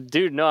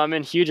 dude. No, I'm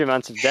in huge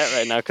amounts of debt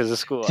right now because of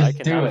school. I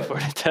cannot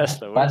afford a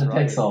Tesla. Buy the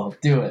Pixel.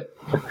 Do it.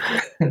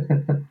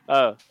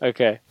 Oh,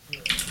 okay.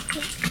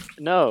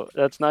 No,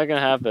 that's not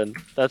gonna happen.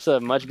 That's a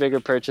much bigger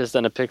purchase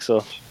than a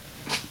Pixel.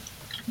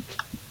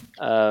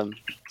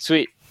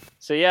 Sweet.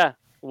 So yeah.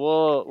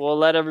 We'll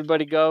let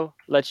everybody go,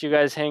 let you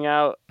guys hang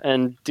out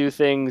and do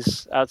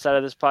things outside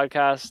of this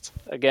podcast.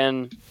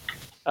 Again,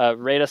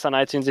 rate us on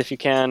iTunes if you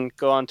can.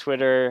 Go on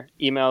Twitter,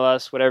 email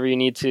us, whatever you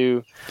need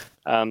to.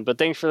 But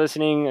thanks for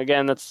listening.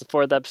 Again, that's the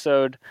 4th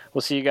episode.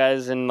 We'll see you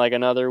guys in like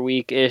another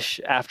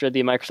week-ish after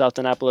the Microsoft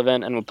and Apple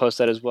event, and we'll post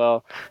that as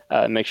well.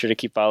 Make sure to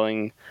keep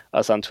following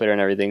us on Twitter and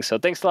everything. So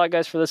thanks a lot,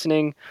 guys, for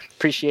listening.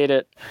 Appreciate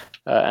it.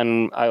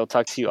 And I will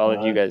talk to all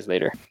of you guys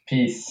later.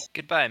 Peace.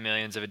 Goodbye,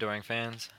 millions of adoring fans.